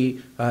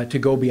ability to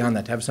go beyond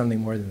that, to have something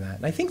more than that.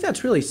 And I think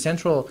that's really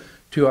central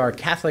to our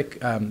Catholic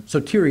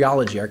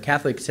soteriology, our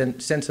Catholic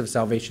sense of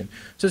salvation.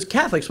 So as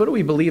Catholics, what do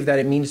we believe that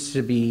it means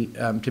to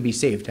be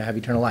saved, to have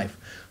eternal life?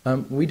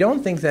 We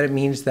don't think that it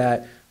means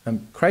that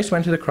Christ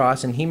went to the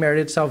cross and he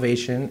merited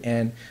salvation,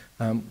 and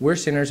we're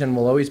sinners and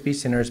will always be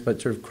sinners, but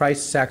sort of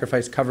Christ's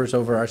sacrifice covers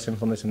over our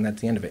sinfulness and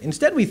that's the end of it.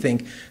 Instead, we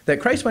think that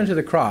Christ went to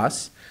the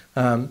cross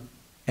and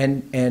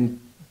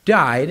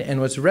died and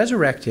was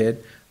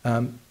resurrected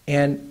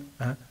and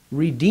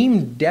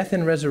redeemed death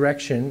and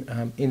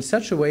resurrection in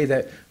such a way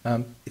that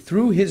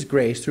through his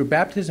grace, through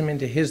baptism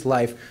into his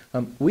life,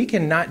 we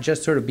can not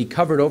just sort of be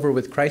covered over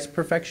with Christ's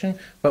perfection,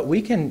 but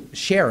we can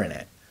share in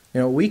it.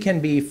 We can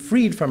be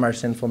freed from our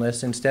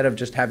sinfulness instead of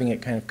just having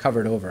it kind of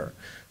covered over.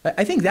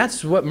 I think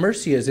that's what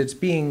mercy is. It's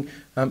being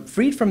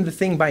freed from the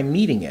thing by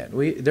meeting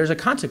it. There's a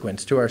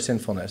consequence to our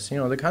sinfulness.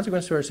 The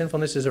consequence to our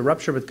sinfulness is a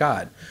rupture with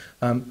God.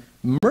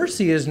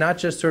 Mercy is not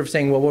just sort of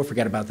saying, well, we'll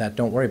forget about that,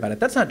 don't worry about it.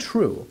 That's not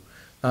true.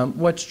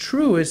 What's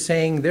true is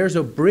saying there's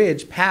a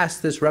bridge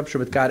past this rupture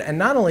with God, and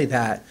not only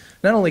that,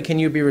 not only can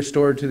you be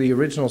restored to the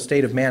original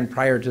state of man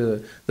prior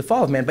to the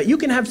fall of man, but you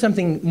can have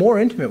something more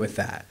intimate with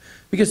that.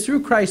 Because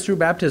through Christ, through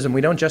baptism,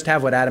 we don't just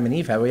have what Adam and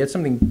Eve had. We had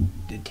something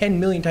 10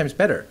 million times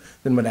better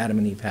than what Adam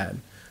and Eve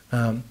had.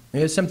 We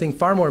had something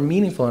far more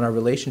meaningful in our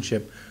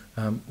relationship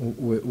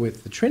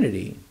with the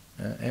Trinity.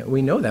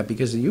 We know that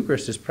because the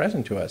Eucharist is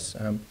present to us.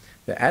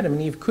 That Adam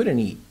and Eve couldn't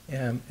eat,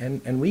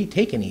 and we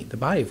take and eat the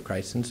body of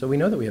Christ, and so we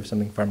know that we have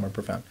something far more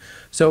profound.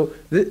 So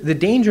the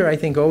danger, I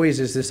think,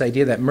 always is this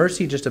idea that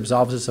mercy just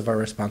absolves us of our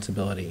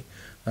responsibility,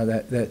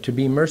 that to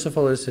be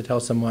merciful is to tell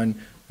someone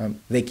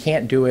they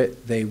can't do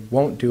it, they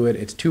won't do it,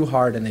 it's too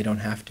hard, and they don't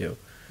have to.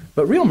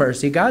 But real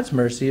mercy, God's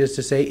mercy, is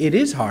to say it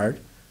is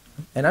hard,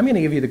 and I'm going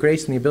to give you the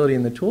grace and the ability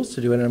and the tools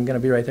to do it, and I'm going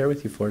to be right there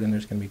with you for it, and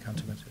there's going to be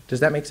consequences. Does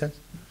that make sense?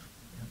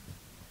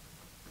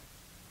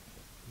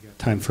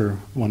 Time for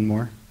one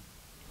more.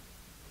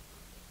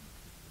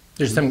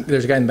 There's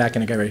a guy in the back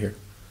and a guy right here.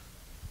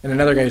 And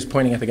another guy who's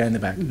pointing at the guy in the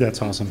back.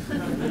 That's awesome.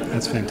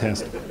 That's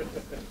fantastic.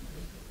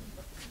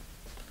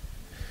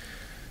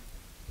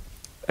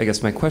 I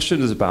guess my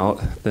question is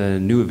about the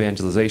new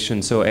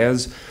evangelization. So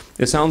as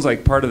it sounds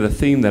like part of the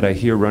theme that I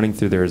hear running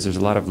through there is there's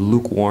a lot of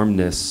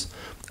lukewarmness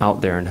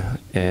out there.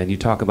 And you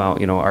talk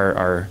about,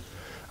 our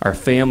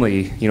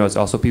family, it's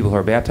also people who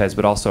are baptized,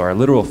 but also our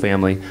literal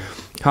family.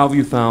 How have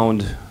you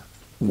found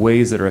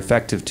ways that are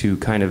effective to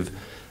kind of,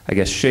 I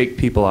guess, shake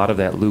people out of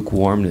that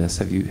lukewarmness?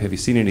 Have you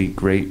seen any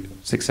great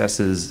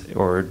successes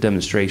or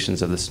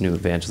demonstrations of this new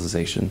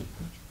evangelization?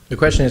 The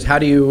question is, how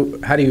do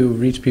you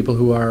reach people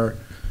who are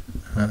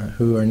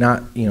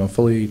not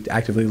fully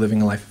actively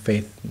living a life of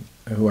faith,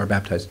 who are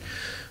baptized?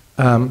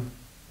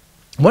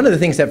 One of the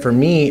things that for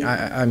me,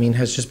 I mean,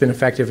 has just been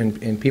effective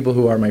in people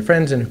who are my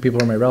friends and people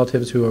who are my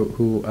relatives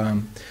who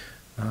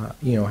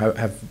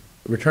have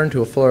returned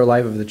to a fuller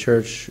life of the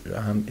church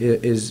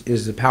is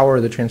the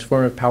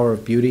transformative power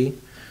of beauty.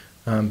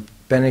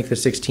 Benedict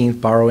XVI,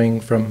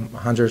 borrowing from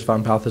Hans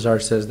von Balthasar,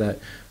 says that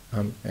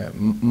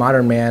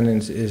modern man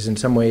is in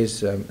some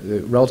ways,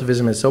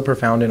 relativism is so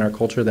profound in our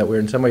culture that we're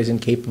in some ways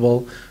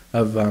incapable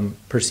of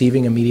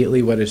perceiving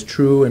immediately what is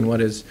true and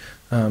what is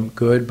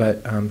good.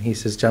 But he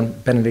says,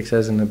 Benedict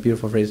says in a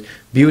beautiful phrase,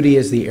 beauty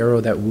is the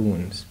arrow that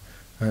wounds.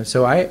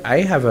 So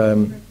I have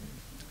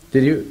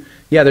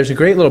there's a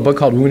great little book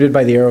called Wounded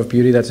by the Arrow of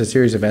Beauty. That's a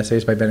series of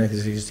essays by Benedict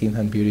XVI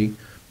on beauty.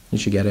 You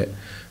should get it.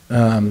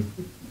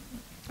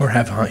 Or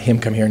have him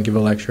come here and give a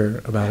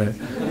lecture about it.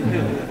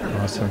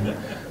 Awesome.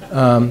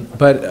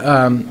 But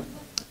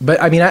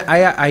I mean,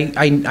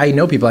 I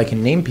know people, I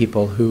can name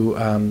people who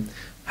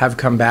have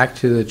come back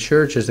to the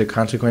church as a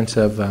consequence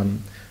of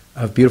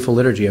beautiful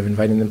liturgy, of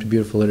inviting them to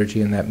beautiful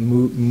liturgy, and that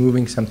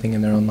moving something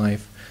in their own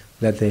life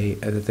that they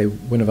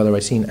wouldn't have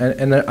otherwise seen.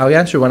 And I'll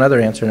answer one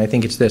other answer, and I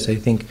think it's this. I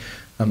think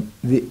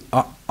the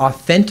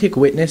authentic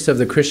witness of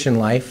the Christian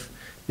life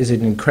is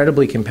an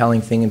incredibly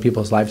compelling thing in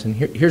people's lives, and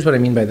here's what I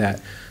mean by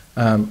that.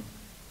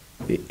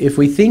 If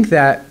we think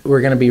that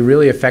we're going to be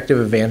really effective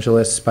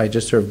evangelists by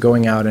just sort of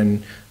going out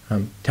and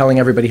telling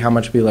everybody how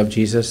much we love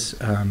Jesus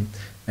and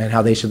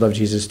how they should love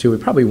Jesus too, we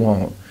probably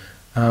won't.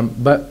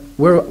 But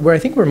where I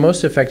think we're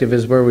most effective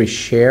is where we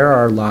share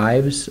our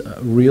lives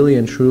really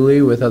and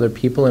truly with other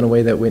people in a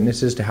way that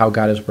witnesses to how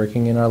God is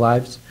working in our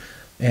lives.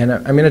 And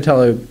I'm going to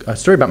tell a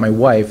story about my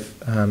wife,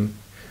 a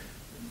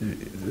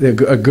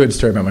good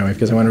story about my wife,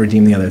 because I want to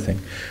redeem the other thing.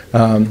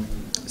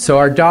 So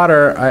our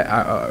daughter,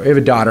 we have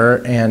a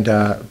daughter, and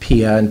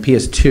Pia, and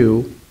Pia's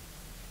 2.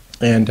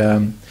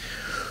 And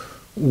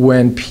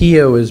when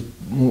Pia was,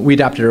 we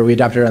adopted her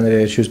on the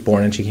day that she was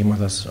born, and she came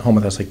home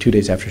with us like 2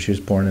 days after she was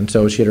born. And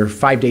so she had her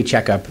 5-day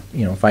checkup,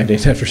 5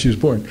 days after she was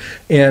born.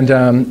 And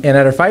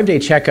at her 5-day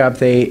checkup,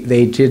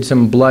 they did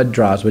some blood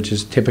draws, which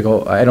is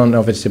typical. I don't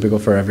know if it's typical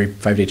for every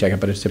 5-day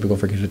checkup, but it's typical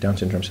for kids with Down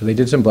syndrome. So they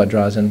did some blood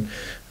draws, and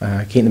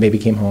Kate and the baby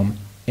came home.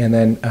 And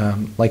then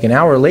like an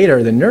hour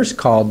later, the nurse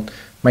called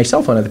my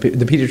cell phone. The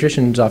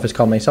pediatrician's office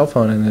called my cell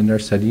phone, and the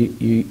nurse said,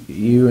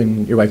 you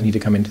and your wife need to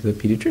come into the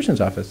pediatrician's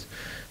office.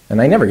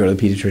 And I never go to the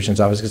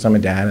pediatrician's office because I'm a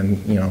dad,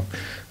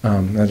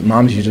 and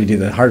moms usually do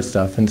the hard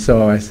stuff. And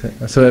so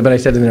but I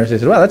said to the nurse, I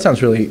said, "Wow, that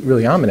sounds really,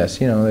 really ominous.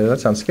 That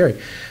sounds scary."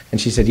 And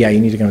she said, "Yeah, you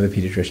need to go to the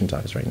pediatrician's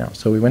office right now."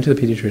 So we went to the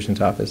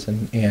pediatrician's office,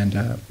 and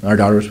our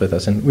daughter was with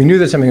us, and we knew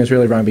that something was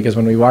really wrong because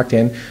when we walked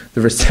in,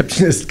 the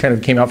receptionist kind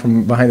of came out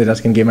from behind the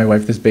desk and gave my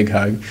wife this big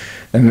hug,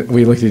 and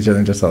we looked at each other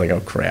and just thought, like, "Oh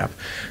crap."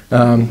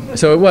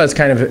 So it was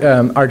kind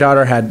of our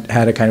daughter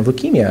had a kind of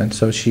leukemia, and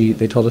so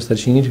they told us that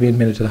she needed to be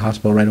admitted to the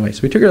hospital right away.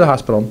 So we took her to the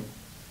hospital,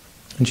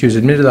 and she was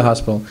admitted to the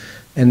hospital.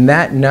 And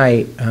that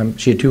night,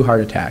 she had 2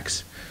 heart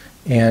attacks,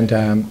 and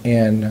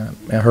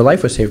her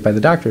life was saved by the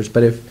doctors.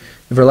 But if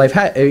her life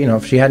had,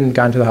 if she hadn't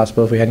gone to the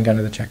hospital, if we hadn't gone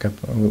to the checkup,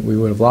 we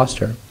would have lost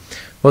her.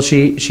 Well,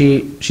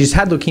 she's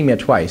had leukemia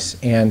twice,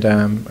 and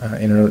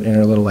in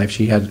her little life,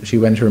 she went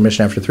into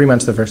remission after 3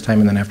 months the first time,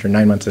 and then after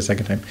 9 months the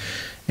second time.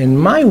 And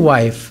my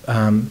wife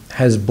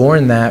has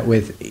borne that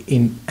with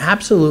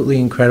absolutely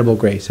incredible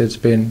grace. It's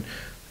been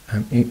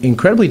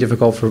incredibly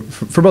difficult for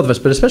both of us,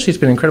 but especially it's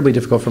been incredibly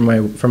difficult for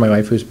my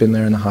wife, who's been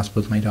there in the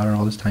hospital with my daughter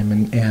all this time,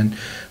 and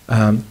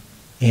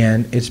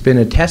it's been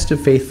a test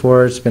of faith for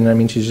her. It's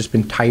been, she's just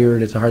been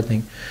tired. It's a hard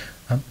thing.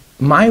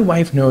 My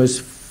wife knows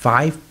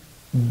five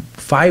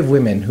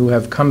women who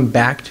have come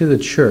back to the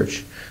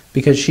church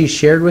because she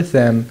shared with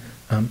them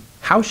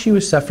how she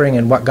was suffering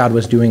and what God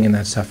was doing in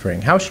that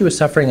suffering, how she was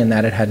suffering and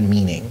that it had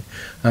meaning,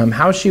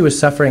 how she was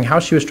suffering, how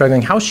she was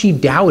struggling, how she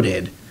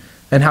doubted,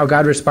 and how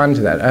God responded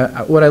to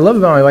that. What I love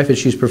about my wife is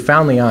she's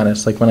profoundly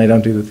honest, like when I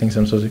don't do the things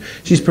I'm supposed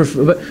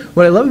to. But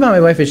what I love about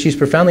my wife is she's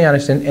profoundly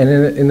honest, and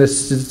in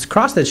this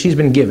cross that she's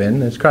been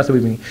given, this cross that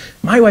we've been,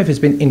 my wife has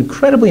been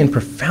incredibly and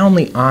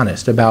profoundly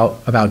honest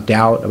about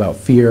doubt, about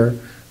fear,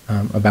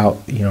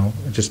 about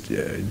just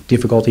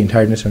difficulty and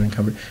tiredness and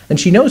uncomfort. And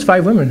she knows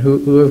 5 women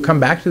who have come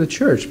back to the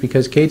church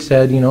because Kate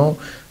said,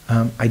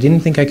 I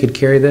didn't think I could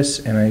carry this,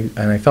 and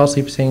I fell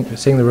asleep saying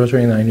the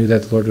rosary, and I knew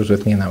that the Lord was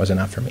with me, and that was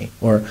enough for me.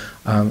 Or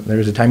there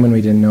was a time when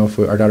we didn't know if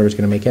our daughter was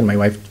going to make it, and my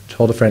wife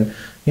told a friend,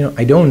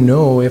 I don't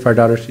know if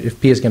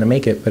Pia is going to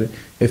make it, but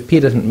if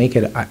Pia doesn't make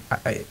it,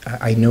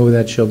 I know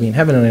that she'll be in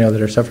heaven, and I know that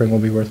her suffering will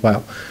be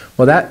worthwhile.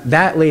 Well,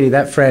 that lady,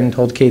 that friend,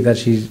 told Kate that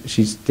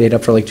she stayed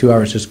up for like 2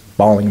 hours just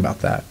bawling about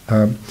that.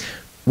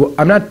 Well,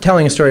 I'm not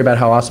telling a story about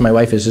how awesome my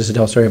wife is just to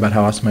tell a story about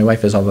how awesome my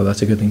wife is, although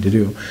that's a good thing to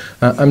do.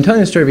 I'm telling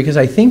the story because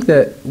I think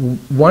that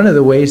one of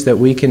the ways that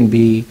we can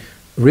be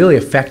really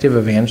effective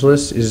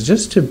evangelists is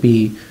just to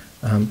be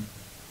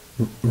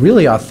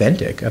really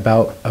authentic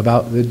about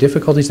the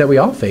difficulties that we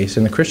all face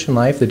in the Christian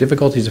life, the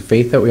difficulties of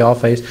faith that we all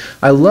face.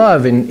 I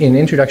love in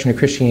Introduction to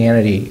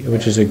Christianity,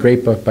 which is a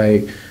great book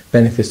by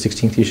Benedict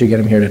XVI. You should get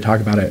him here to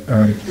talk about it.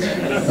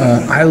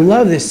 I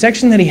love this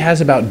section that he has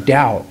about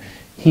doubt.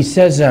 He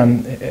says,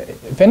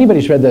 if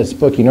anybody's read this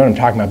book, you know what I'm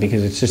talking about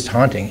because it's just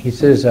haunting. He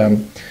says,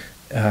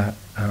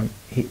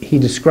 he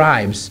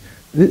describes,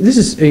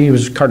 he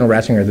was Cardinal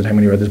Ratzinger at the time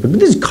when he wrote this book,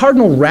 but this is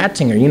Cardinal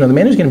Ratzinger, the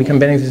man who's going to become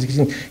Benedict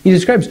XVI. He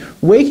describes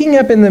waking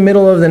up in the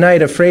middle of the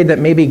night afraid that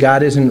maybe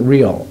God isn't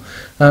real.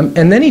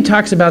 And then he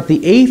talks about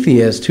the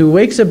atheist who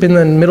wakes up in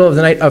the middle of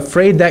the night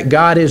afraid that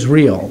God is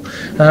real.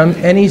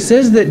 And he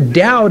says that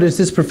doubt is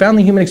this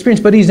profoundly human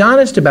experience, but he's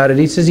honest about it.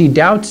 He says he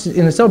doubts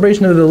in the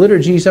celebration of the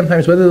liturgy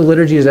sometimes whether the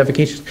liturgy is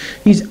efficacious.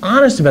 He's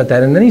honest about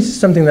that. And then he says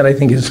something that I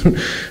think is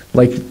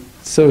like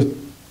so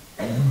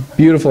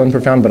beautiful and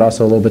profound, but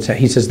also a little bit sad.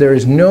 He says, there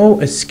is no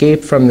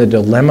escape from the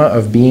dilemma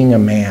of being a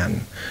man.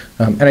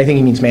 And I think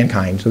he means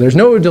mankind. So there's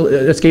no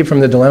escape from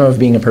the dilemma of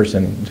being a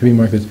person, to be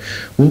more clear.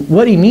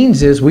 What he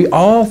means is we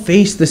all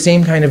face the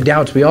same kind of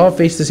doubts. We all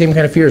face the same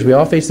kind of fears. We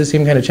all face the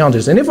same kind of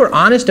challenges. And if we're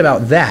honest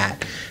about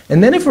that,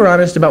 and then if we're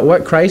honest about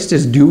what Christ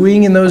is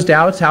doing in those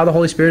doubts, how the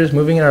Holy Spirit is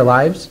moving in our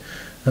lives,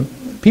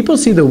 people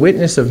see the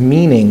witness of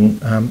meaning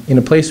in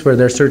a place where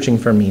they're searching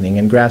for meaning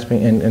and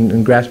grasping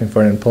and grasping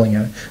for it and pulling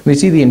at it. And they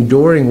see the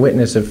enduring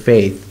witness of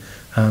faith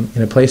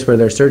in a place where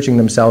they're searching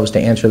themselves to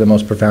answer the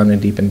most profound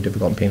and deep and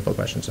difficult and painful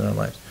questions in our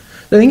lives.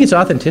 So I think it's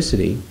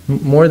authenticity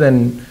more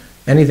than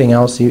anything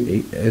else.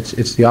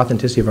 It's the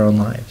authenticity of our own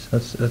lives.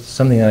 That's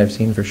something that I've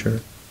seen for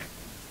sure.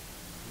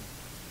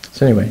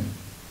 So anyway,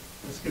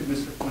 Let's give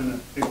Mr.